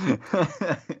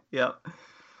 yep.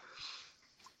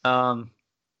 All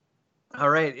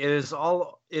right. It is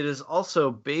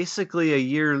also basically a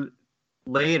year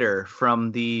later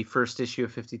from the first issue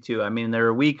of 52. I mean, they're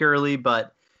a week early,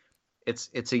 but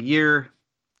it's a year.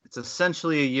 It's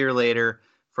essentially a year later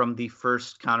from the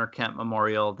first Connor Kent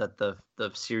memorial that the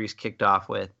series kicked off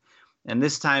with, and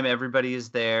this time everybody is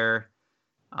there.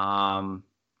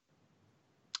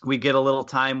 We get a little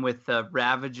time with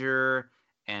Ravager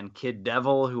and Kid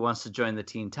Devil, who wants to join the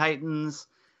Teen Titans.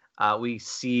 We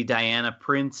see Diana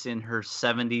Prince in her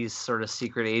 70s sort of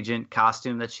secret agent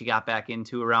costume that she got back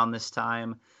into around this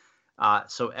time.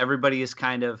 So everybody is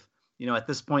kind of, at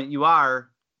this point you are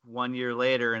 1 year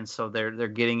later, and so they're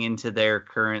getting into their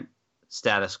current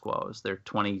status quos, their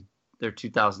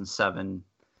 2007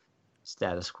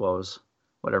 status quos,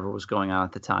 whatever was going on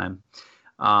at the time.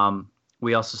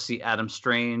 We also see Adam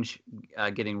Strange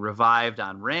getting revived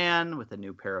on Ran with a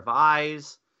new pair of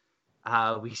eyes.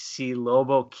 We see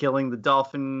Lobo killing the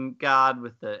Dolphin God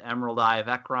with the Emerald Eye of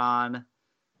Ekron.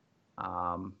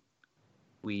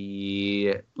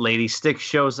 Lady Styx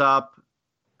shows up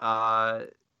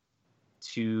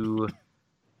to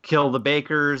kill the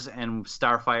Bakers, and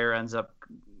Starfire ends up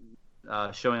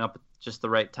showing up at just the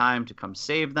right time to come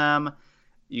save them.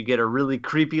 You get a really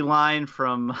creepy line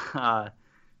from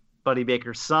Buddy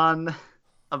Baker's son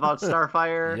about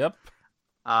Starfire. Yep.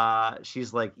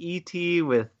 She's like E.T.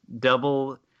 with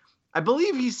double... I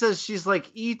believe he says she's like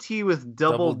E.T. with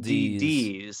double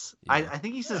DDs. Yeah. I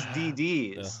think he says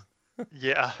DDs.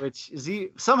 Yeah. Which is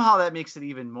somehow that makes it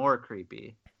even more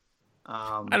creepy.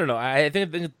 I don't know. I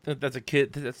think that's a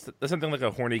kid. That's something like a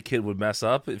horny kid would mess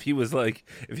up. If he was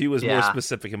more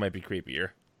specific, it might be creepier.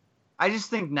 I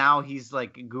just think now he's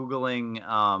like Googling,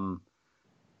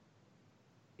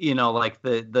 like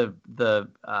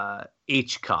the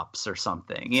H cups or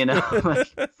something. Like,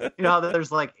 how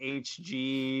there's like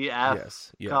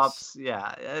HGF cups.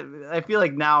 Yeah, I feel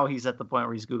like now he's at the point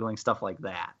where he's Googling stuff like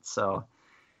that. So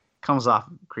comes off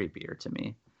creepier to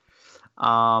me.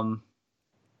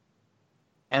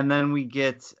 And then we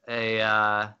get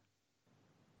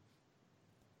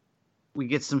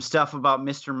some stuff about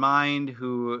Mr. Mind,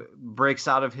 who breaks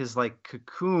out of his like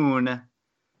cocoon,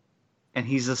 and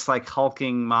he's this like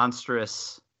hulking,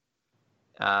 monstrous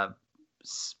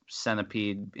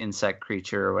centipede insect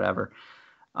creature or whatever.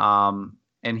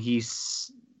 And he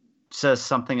says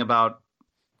something about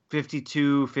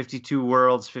 52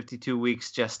 worlds, 52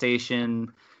 weeks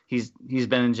gestation. He's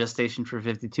been in gestation for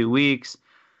 52 weeks.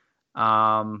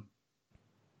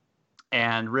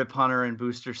 And Rip Hunter and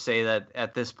Booster say that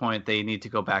at this point they need to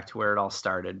go back to where it all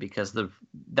started, because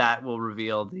that will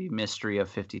reveal the mystery of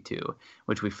 52,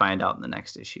 which we find out in the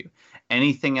next issue.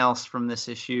 Anything else from this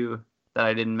issue that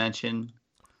I didn't mention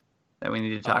that we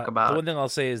need to talk about? The one thing I'll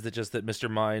say is that Mr.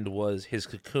 Mind was his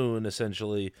cocoon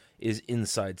essentially is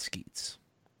inside Skeets.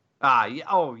 Yeah.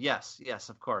 Oh, yes,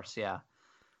 of course, yeah.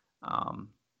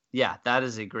 Yeah, that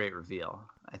is a great reveal,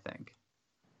 I think.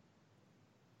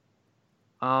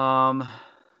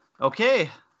 Okay.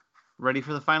 Ready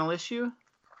for the final issue?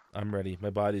 I'm ready. My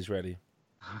body's ready.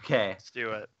 Okay. Let's do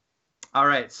it. All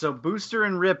right. So Booster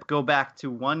and Rip go back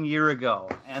to 1 year ago,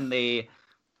 and they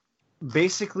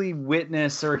basically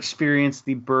witness or experience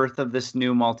the birth of this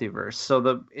new multiverse.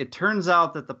 So it turns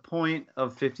out that the point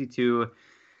of 52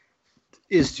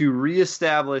 is to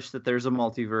reestablish that there's a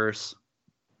multiverse.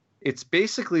 It's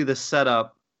basically the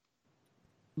setup.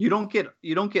 You don't get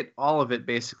all of it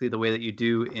basically the way that you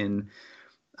do in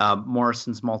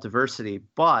Morrison's Multiversity,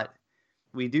 but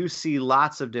we do see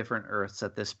lots of different Earths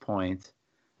at this point.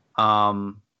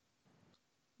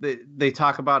 They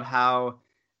talk about how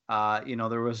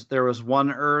there was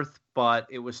one Earth, but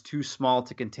it was too small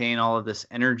to contain all of this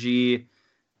energy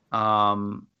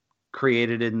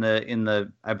created in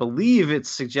the I believe it's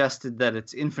suggested that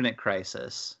it's Infinite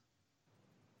Crisis.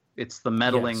 It's the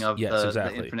meddling of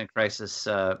the Infinite Crisis,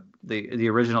 the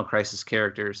original Crisis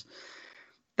characters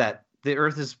that the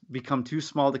Earth has become too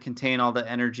small to contain all the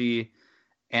energy,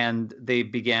 and they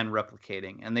began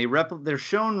replicating. And they're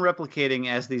shown replicating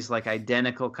as these like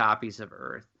identical copies of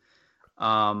Earth.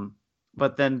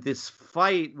 But then this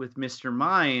fight with Mr.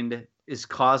 Mind is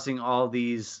causing all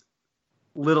these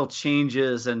little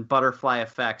changes and butterfly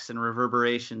effects and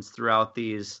reverberations throughout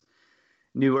these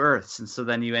new Earths. And so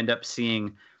then you end up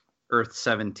seeing Earth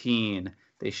 17.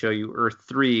 They show you Earth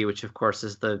 3, which of course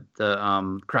is the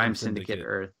crime syndicate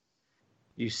Earth.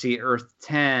 You see Earth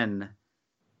 10.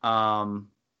 And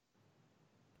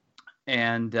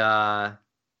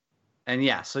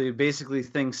yeah, so you basically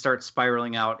things start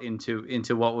spiraling out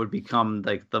into what would become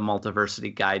like the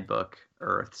Multiversity Guidebook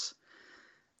Earths.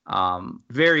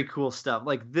 Very cool stuff.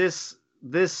 Like this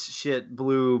shit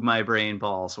blew my brain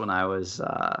balls when I was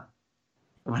a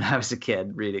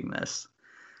kid reading this.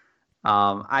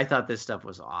 I thought this stuff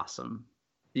was awesome.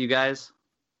 You guys?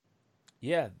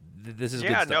 Yeah, this is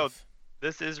good stuff. No,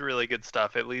 this is really good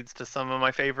stuff. It leads to some of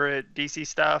my favorite DC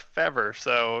stuff ever.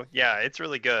 So yeah, it's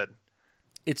really good.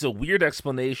 It's a weird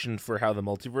explanation for how the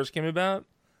multiverse came about.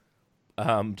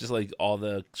 Just like all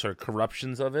the sort of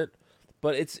corruptions of it,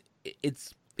 but it's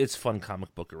fun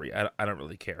comic bookery. I don't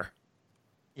really care.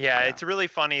 Yeah, it's really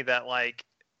funny that like,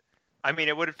 I mean,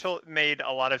 it would have made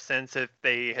a lot of sense if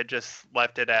they had just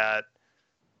left it at,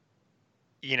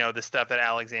 you know, the stuff that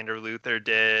Alexander Luthor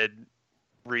did,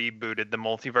 rebooted the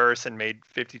multiverse and made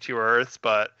 52 Earths,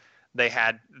 but they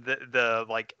had the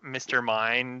like Mr.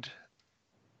 Mind,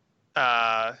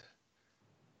 the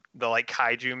like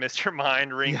kaiju Mr.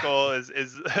 Mind wrinkle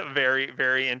is very,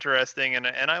 very interesting, and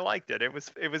I liked it. It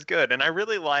was good, and I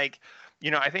really like, you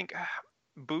know, I think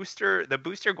the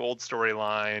Booster Gold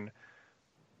storyline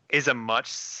is a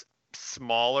much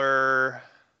smaller.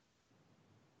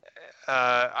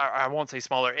 I won't say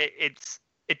smaller.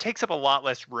 It takes up a lot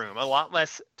less room, a lot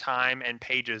less time and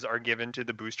pages are given to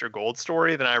the Booster Gold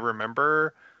story than I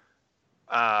remember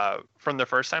from the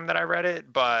first time that I read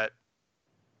it. But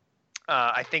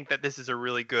I think that this is a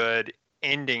really good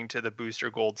ending to the Booster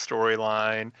Gold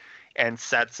storyline and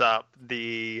sets up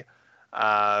the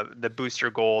Booster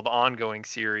Gold ongoing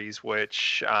series,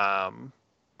 which I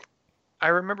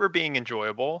remember being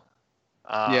enjoyable.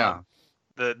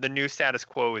 The new Status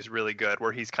Quo is really good,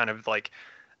 where he's kind of like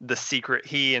the secret.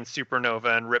 He and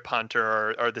Supernova and Rip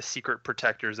Hunter are the secret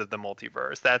protectors of the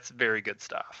multiverse. That's very good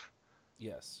stuff.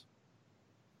 Yes,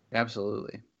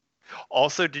 absolutely.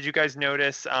 Also, did you guys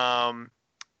notice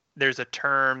there's a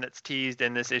term that's teased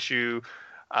in this issue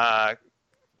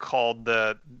called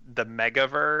the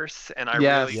Megaverse, and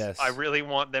I really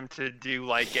want them to do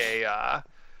like a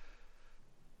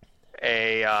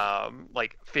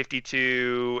like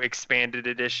 52 expanded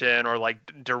edition or like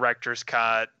director's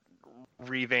cut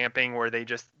revamping where they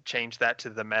just change that to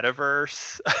the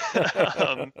metaverse.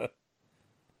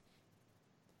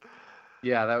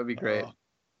 Yeah, that would be great.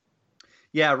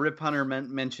 Yeah, Rip Hunter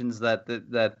mentions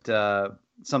that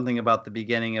something about the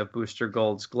beginning of Booster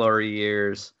Gold's glory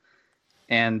years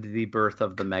and the birth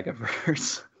of the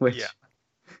Megaverse, which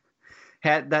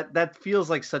had that feels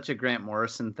like such a Grant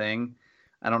Morrison thing.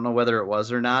 I don't know whether it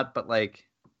was or not, but like,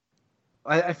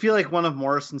 I feel like one of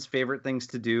Morrison's favorite things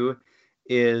to do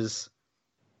is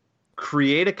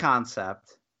create a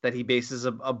concept that he bases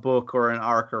a book or an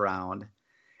arc around,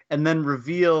 and then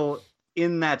reveal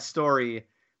in that story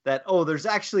that, oh, there's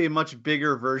actually a much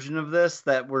bigger version of this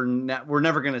that we're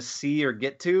never going to see or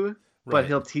get to, but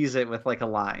he'll tease it with like a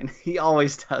line. He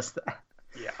always does that.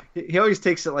 Yeah. He always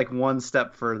takes it like one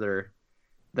step further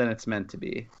than it's meant to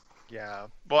be. Yeah.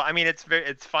 Well, I mean,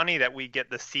 it's funny that we get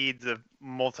the seeds of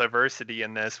multiversity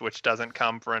in this, which doesn't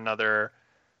come for another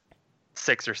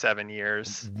 6 or 7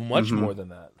 years. Much more than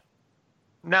that.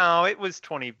 No, it was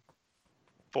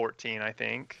 2014, I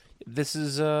think. This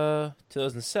is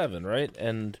 2007, right?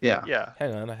 And yeah.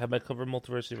 Hang on, I have my cover of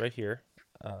Multiversity right here.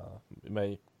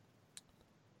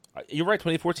 You're right,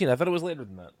 2014. I thought it was later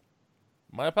than that.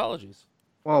 My apologies.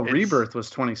 Well, Rebirth was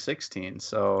 2016,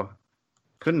 so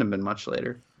couldn't have been much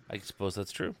later. I suppose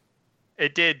that's true.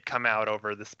 It did come out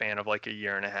over the span of like a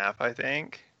year and a half, I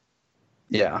think.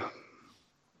 Yeah.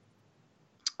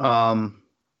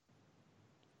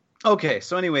 Okay,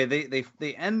 so anyway,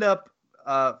 they end up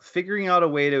figuring out a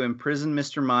way to imprison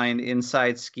Mr. Mind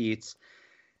inside Skeets,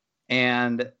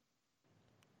 and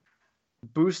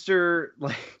Booster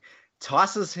like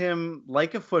tosses him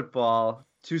like a football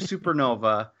to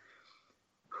Supernova,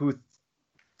 who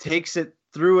takes it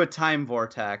through a time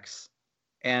vortex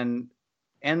and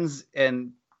ends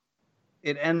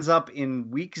up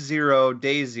in week 0,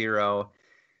 day 0,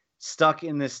 stuck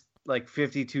in this like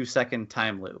 52-second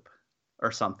time loop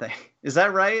or something. Is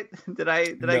that right? Did I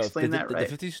explain that right?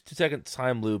 The 52-second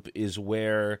time loop is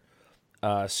where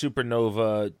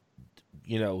Supernova,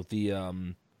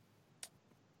 the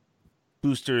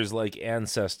Booster's like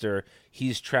ancestor,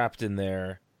 he's trapped in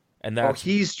there, and that's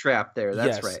he's trapped there.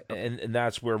 That's right, and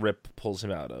that's where Rip pulls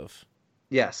him out of.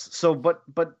 Yes. So, but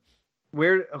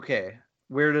where? Okay,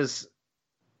 where does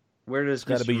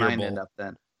Mr. Mind end up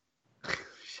then?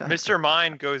 Mr.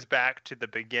 Mind goes back to the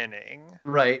beginning.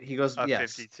 Right. He goes of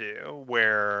 52,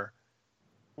 where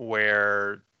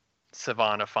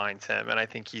Sivana finds him, and I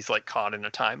think he's like caught in a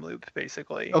time loop,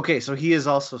 basically. Okay, so he is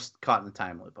also caught in a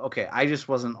time loop. Okay, I just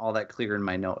wasn't all that clear in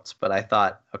my notes, but I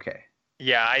thought, okay.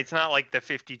 Yeah, it's not like the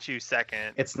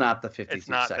 52-second. It's not the 52 It's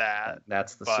not second. that.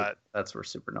 That's that's where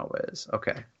Supernova is.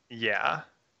 Okay. Yeah.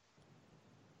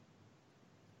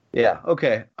 Yeah.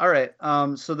 Okay. All right.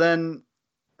 So then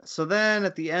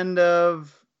at the end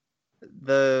of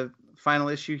the final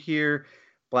issue here,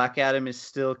 Black Adam is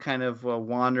still kind of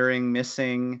wandering,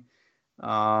 missing.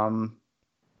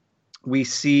 We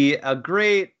see a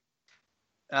great.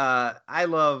 I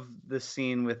love the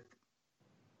scene with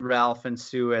Ralph and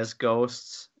Sue as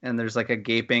ghosts, and there's like a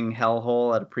gaping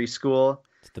hellhole at a preschool.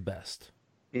 It's the best.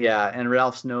 Yeah, and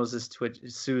Ralph's nose is twitching.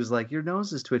 Sue's like, "Your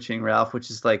nose is twitching, Ralph," which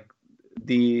is like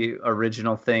the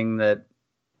original thing that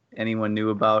anyone knew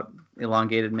about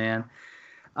Elongated Man.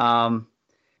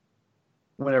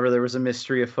 Whenever there was a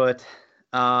mystery afoot.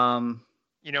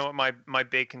 You know what my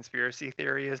big conspiracy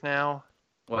theory is now?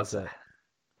 What's that?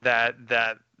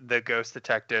 That the ghost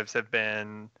detectives have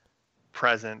been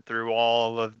present through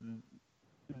all of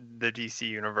the DC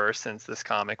universe since this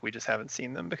comic. We just haven't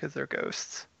seen them because they're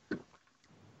ghosts.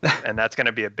 And that's going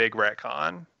to be a big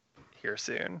retcon here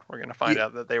soon. We're going to find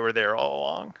out that they were there all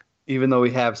along. Even though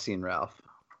we have seen Ralph.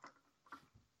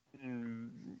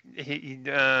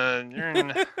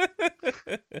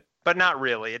 But not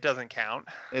really. It doesn't count.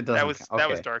 It doesn't.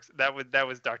 That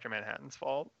was Dr. Manhattan's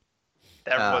fault.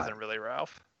 That wasn't really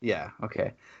Ralph. Yeah.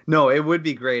 Okay. No, it would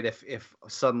be great if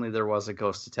suddenly there was a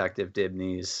Ghost Detective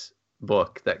Dibney's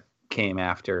book that came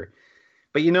after.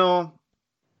 But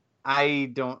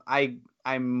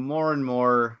I'm more and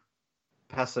more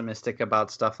pessimistic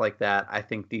about stuff like that. I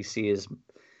think DC is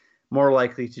more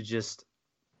likely to just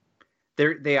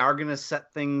they are going to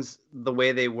set things the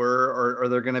way they were, or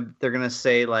they're going to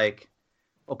say like,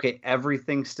 okay,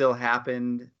 everything still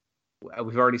happened.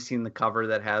 We've already seen the cover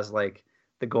that has like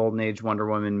the Golden Age Wonder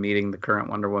Woman meeting the current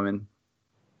Wonder Woman,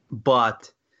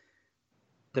 but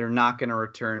they're not going to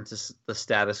return to the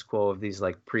status quo of these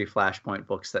like pre-Flashpoint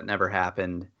books that never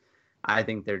happened. I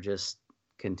think they're just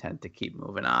content to keep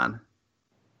moving on.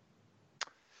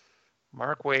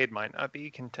 Mark Waid might not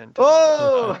be content.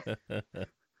 Oh,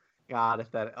 God!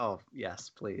 If that. Oh,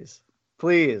 yes, please.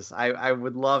 I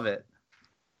would love it.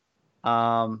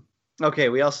 Okay.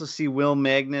 We also see Will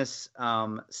Magnus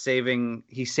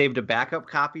he saved a backup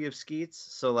copy of Skeets.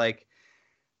 So like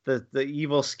the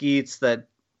evil Skeets that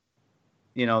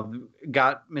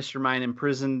got Mr. Mine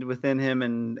imprisoned within him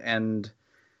and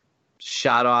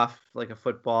shot off like a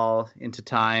football into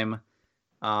time.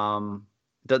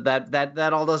 That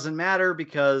all doesn't matter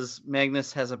because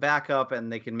Magnus has a backup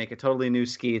and they can make a totally new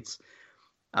Skeets.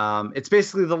 It's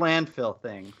basically the landfill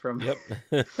thing from. Yep.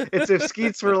 It's if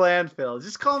Skeets were landfill.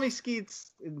 Just call me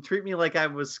Skeets and treat me like I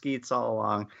was Skeets all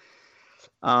along.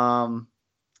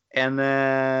 And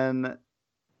then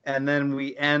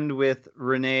we end with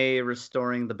Renee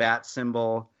restoring the bat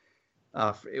symbol.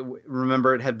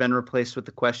 Remember, it had been replaced with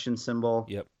the question symbol.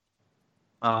 Yep.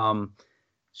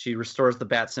 She restores the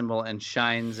bat symbol and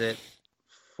shines it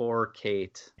for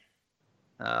Kate,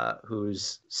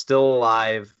 who's still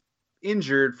alive,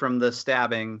 injured from the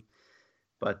stabbing,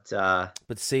 but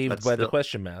saved by the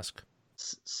question mask.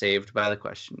 Saved by the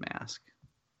question mask,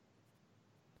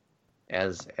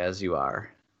 as you are.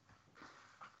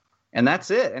 And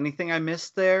that's it. Anything I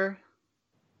missed there?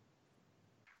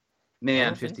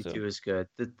 Man, 52 is good.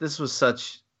 This was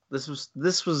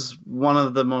one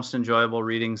of the most enjoyable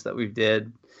readings that we've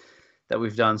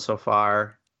done so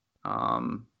far. I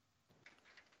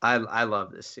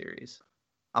love this series.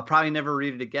 I'll probably never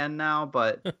read it again now,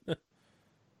 but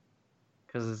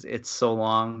because it's so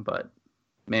long. But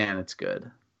man, it's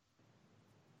good.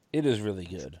 It is really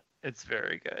good. It's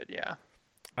very good. Yeah.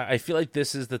 I feel like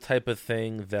this is the type of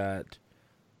thing that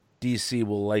DC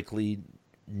will likely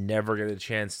never get a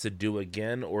chance to do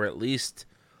again, or at least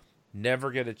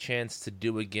never get a chance to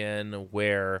do again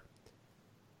where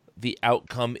the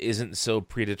outcome isn't so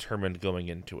predetermined going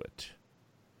into it.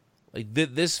 Like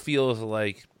this feels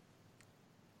like,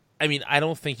 I mean, I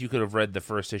don't think you could have read the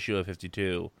first issue of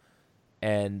 52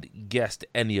 and guessed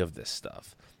any of this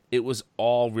stuff. it was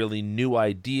all really new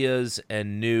ideas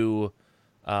and new,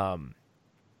 refocusing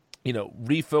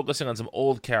on some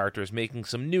old characters, making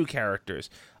some new characters.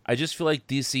 I just feel like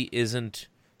DC isn't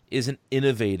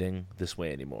innovating this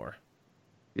way anymore.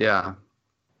 Yeah.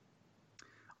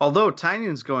 Although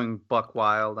Tynion's going buck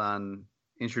wild on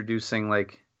introducing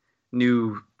like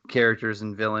new characters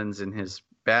and villains in his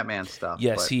Batman stuff.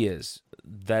 Yes, he is.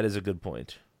 That is a good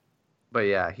point. But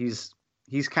yeah, he's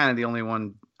kind of the only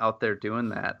one out there doing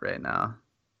that right now.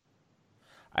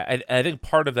 I think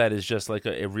part of that is just like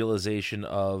a realization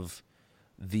of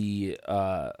the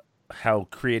how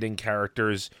creating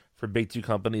characters for big two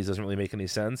companies doesn't really make any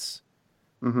sense.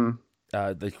 Mm-hmm.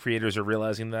 The creators are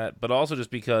realizing that, but also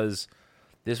just because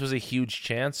this was a huge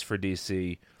chance for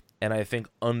DC, and I think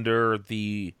under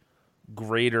the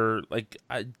greater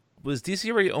was DC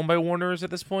already owned by Warner's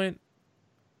at this point?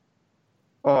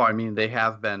 Oh, I mean, they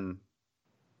have been.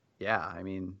 Yeah, I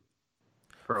mean,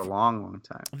 for a long, long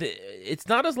time. It's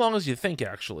not as long as you think,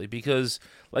 actually, because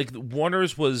like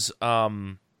Warner's was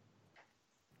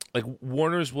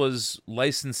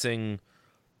licensing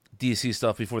DC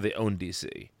stuff before they owned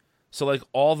DC. So like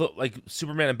all the like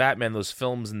Superman and Batman, those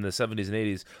films in the 70s and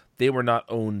 80s, they were not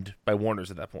owned by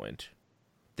Warner's at that point.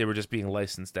 They were just being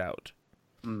licensed out.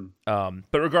 But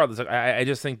regardless, like, I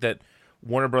just think that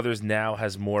Warner Brothers now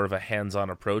has more of a hands-on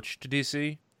approach to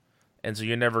DC, and so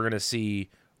you're never going to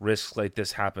see risks like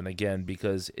this happen again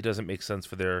because it doesn't make sense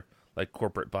for their like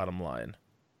corporate bottom line.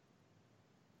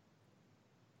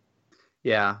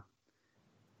 Yeah,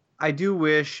 I do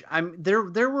wish. There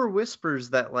were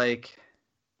whispers that like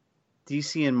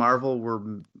DC and Marvel were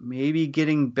maybe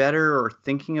getting better or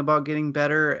thinking about getting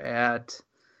better at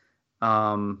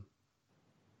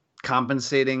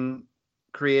compensating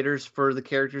creators for the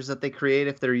characters that they create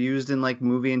if they're used in like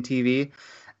movie and TV.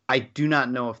 I do not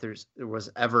know if there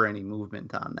was ever any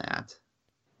movement on that.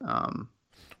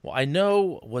 Well, I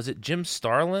know, was it Jim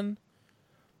Starlin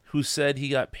who said he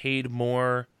got paid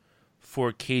more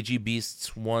for KG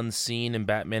Beast's one scene in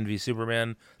Batman v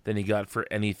Superman than he got for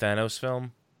any Thanos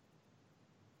film?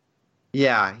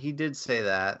 Yeah, he did say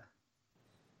that.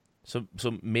 So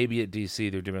maybe at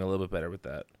DC they're doing a little bit better with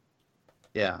that.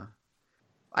 Yeah.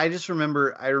 I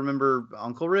remember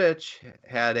Uncle Rich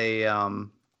had a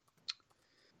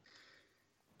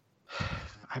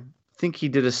I think he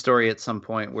did a story at some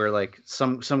point where like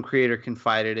some creator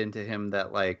confided into him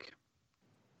that like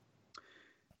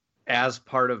as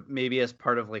part of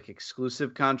like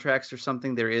exclusive contracts or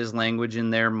something, there is language in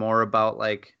there more about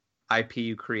like IP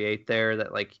you create there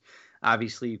that like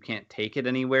obviously you can't take it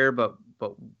anywhere, but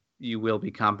you will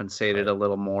be compensated a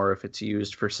little more if it's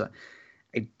used for some.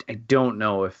 I don't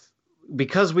know if,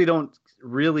 because we don't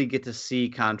really get to see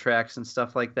contracts and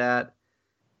stuff like that,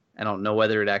 I don't know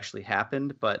whether it actually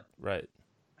happened, but right.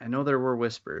 I know there were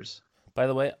whispers. By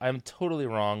the way, I'm totally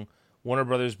wrong. Warner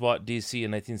Brothers bought DC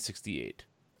in 1968.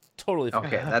 Totally fine.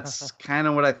 Okay, that's kind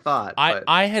of what I thought.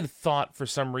 I had thought for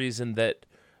some reason that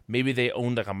maybe they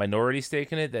owned like a minority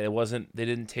stake in it, that they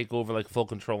didn't take over like full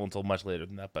control until much later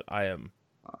than that, but I am...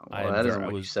 that isn't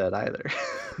what you said either.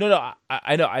 No,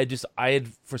 I know. I had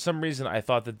for some reason I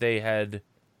thought that they had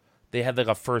like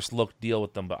a first look deal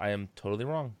with them, but I am totally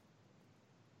wrong.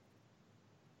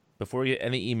 Before we get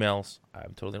any emails,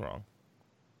 I'm totally wrong.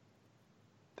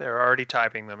 They're already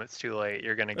typing them. It's too late.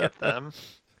 You're gonna get them.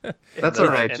 That's all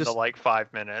right. In the like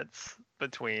 5 minutes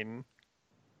between.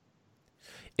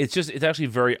 It's actually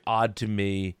very odd to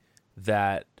me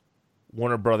that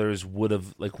Warner Brothers would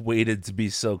have like waited to be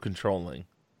so controlling.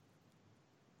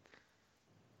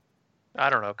 I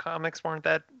don't know. Comics weren't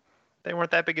that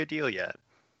big a deal yet.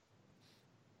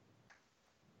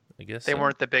 I guess they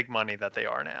weren't the big money that they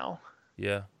are now.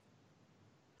 Yeah.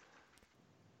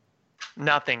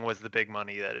 Nothing was the big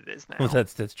money that it is now. Well,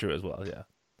 that's true as well. Yeah.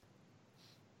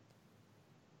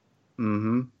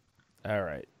 Mm-hmm. All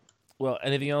right. Well,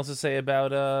 anything else to say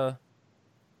about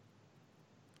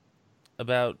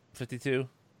 52?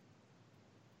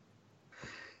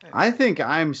 I think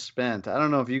I'm spent. I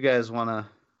don't know if you guys want to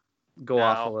go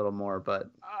off a little more, but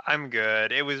I'm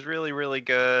good. It was really, really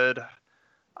good.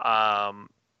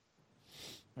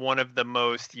 One of the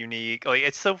most unique, like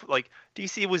it's so like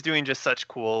DC was doing just such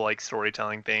cool like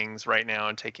storytelling things right now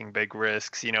and taking big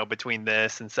risks, between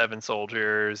this and Seven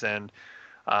Soldiers and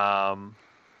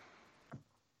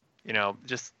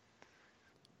just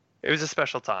it was a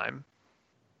special time.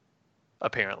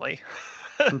 Apparently.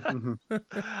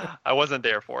 I wasn't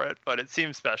there for it, but it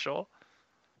seemed special.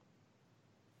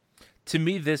 To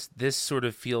me, this sort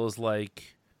of feels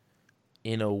like,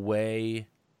 in a way,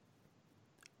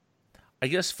 I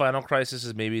guess Final Crisis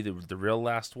is maybe the real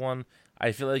last one.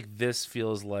 I feel like this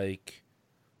feels like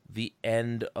the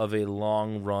end of a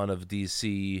long run of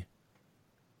DC,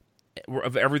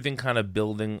 of everything kind of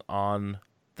building on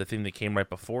the thing that came right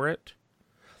before it.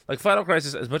 Like Final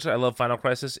Crisis, as much as I love Final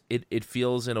Crisis, it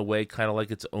feels in a way kind of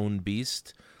like its own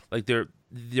beast. Like there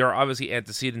are obviously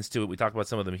antecedents to it. We talked about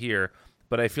some of them here,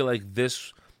 but I feel like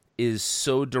this is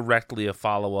so directly a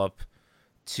follow-up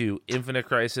to Infinite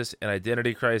Crisis and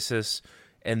Identity Crisis,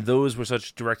 and those were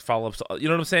such direct follow-ups. You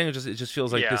know what I'm saying? It just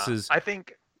feels like this is... I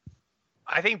think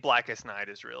Blackest Night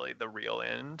is really the real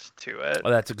end to it. Oh,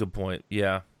 that's a good point.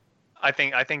 Yeah. I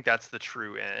think that's the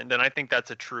true end, and I think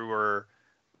that's a truer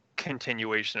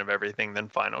continuation of everything than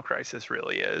Final Crisis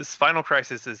really is. Final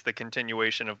Crisis is the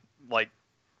continuation of like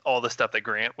all the stuff that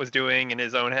Grant was doing in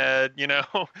his own head, you know?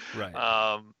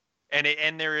 Right.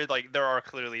 And there are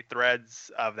clearly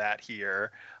threads of that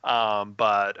here,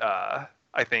 but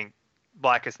I think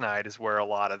Blackest Night is where a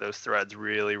lot of those threads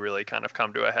really, really kind of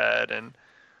come to a head, and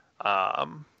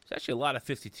there's actually a lot of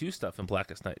 52 stuff in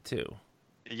Blackest Night too.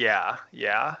 Yeah.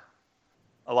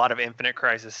 A lot of Infinite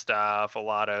Crisis stuff.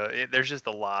 There's just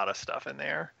a lot of stuff in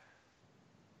there.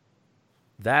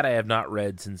 That I have not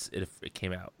read since it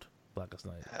came out. Blackest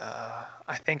Night.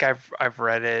 I think I've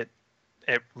read it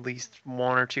at least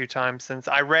one or two times since.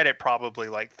 I read it probably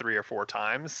like 3 or 4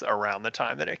 times around the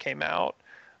time that it came out.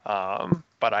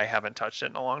 But I haven't touched it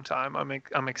in a long time.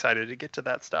 I'm excited to get to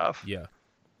that stuff. Yeah.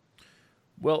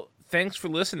 Well, thanks for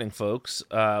listening, folks.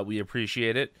 We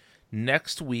appreciate it.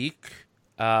 Next week,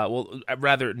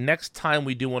 next time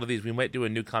we do one of these, we might do a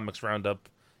new comics roundup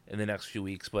in the next few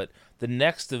weeks. But the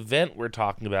next event we're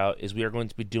talking about is we are going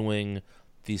to be doing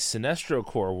the Sinestro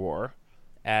Corps War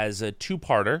as a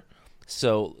 2-parter.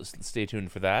 So stay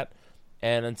tuned for that.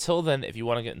 And until then, if you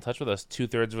want to get in touch with us,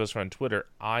 2/3 of us are on Twitter.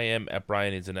 I am at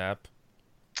Brian Needs an App.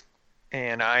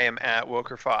 And I am at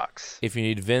Wilker Fox. If you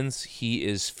need Vince, he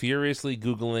is furiously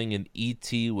Googling an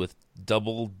ET with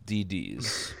double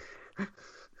DDs.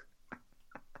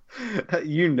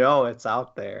 You know it's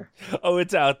out there. Oh,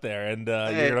 it's out there, and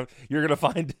you're gonna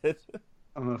find it.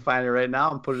 I'm gonna find it right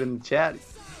now and put it in the chat.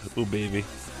 Ooh, baby.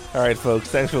 All right, folks.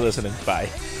 Thanks for listening. Bye.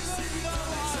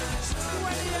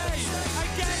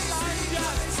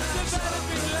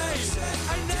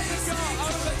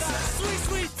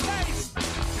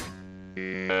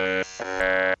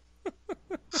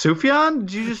 Sufjan,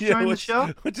 did you just join the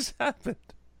show? What just happened?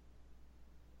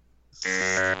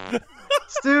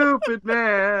 Stupid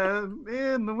man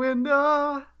in the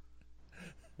window.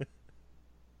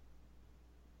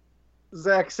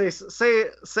 Zach, say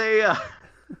I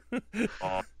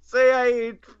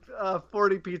ate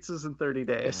 40 pizzas in 30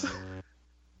 days.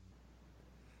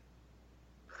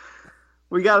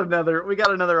 We got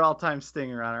another all-time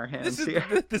stinger on our hands here.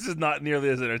 This is not nearly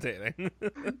as entertaining.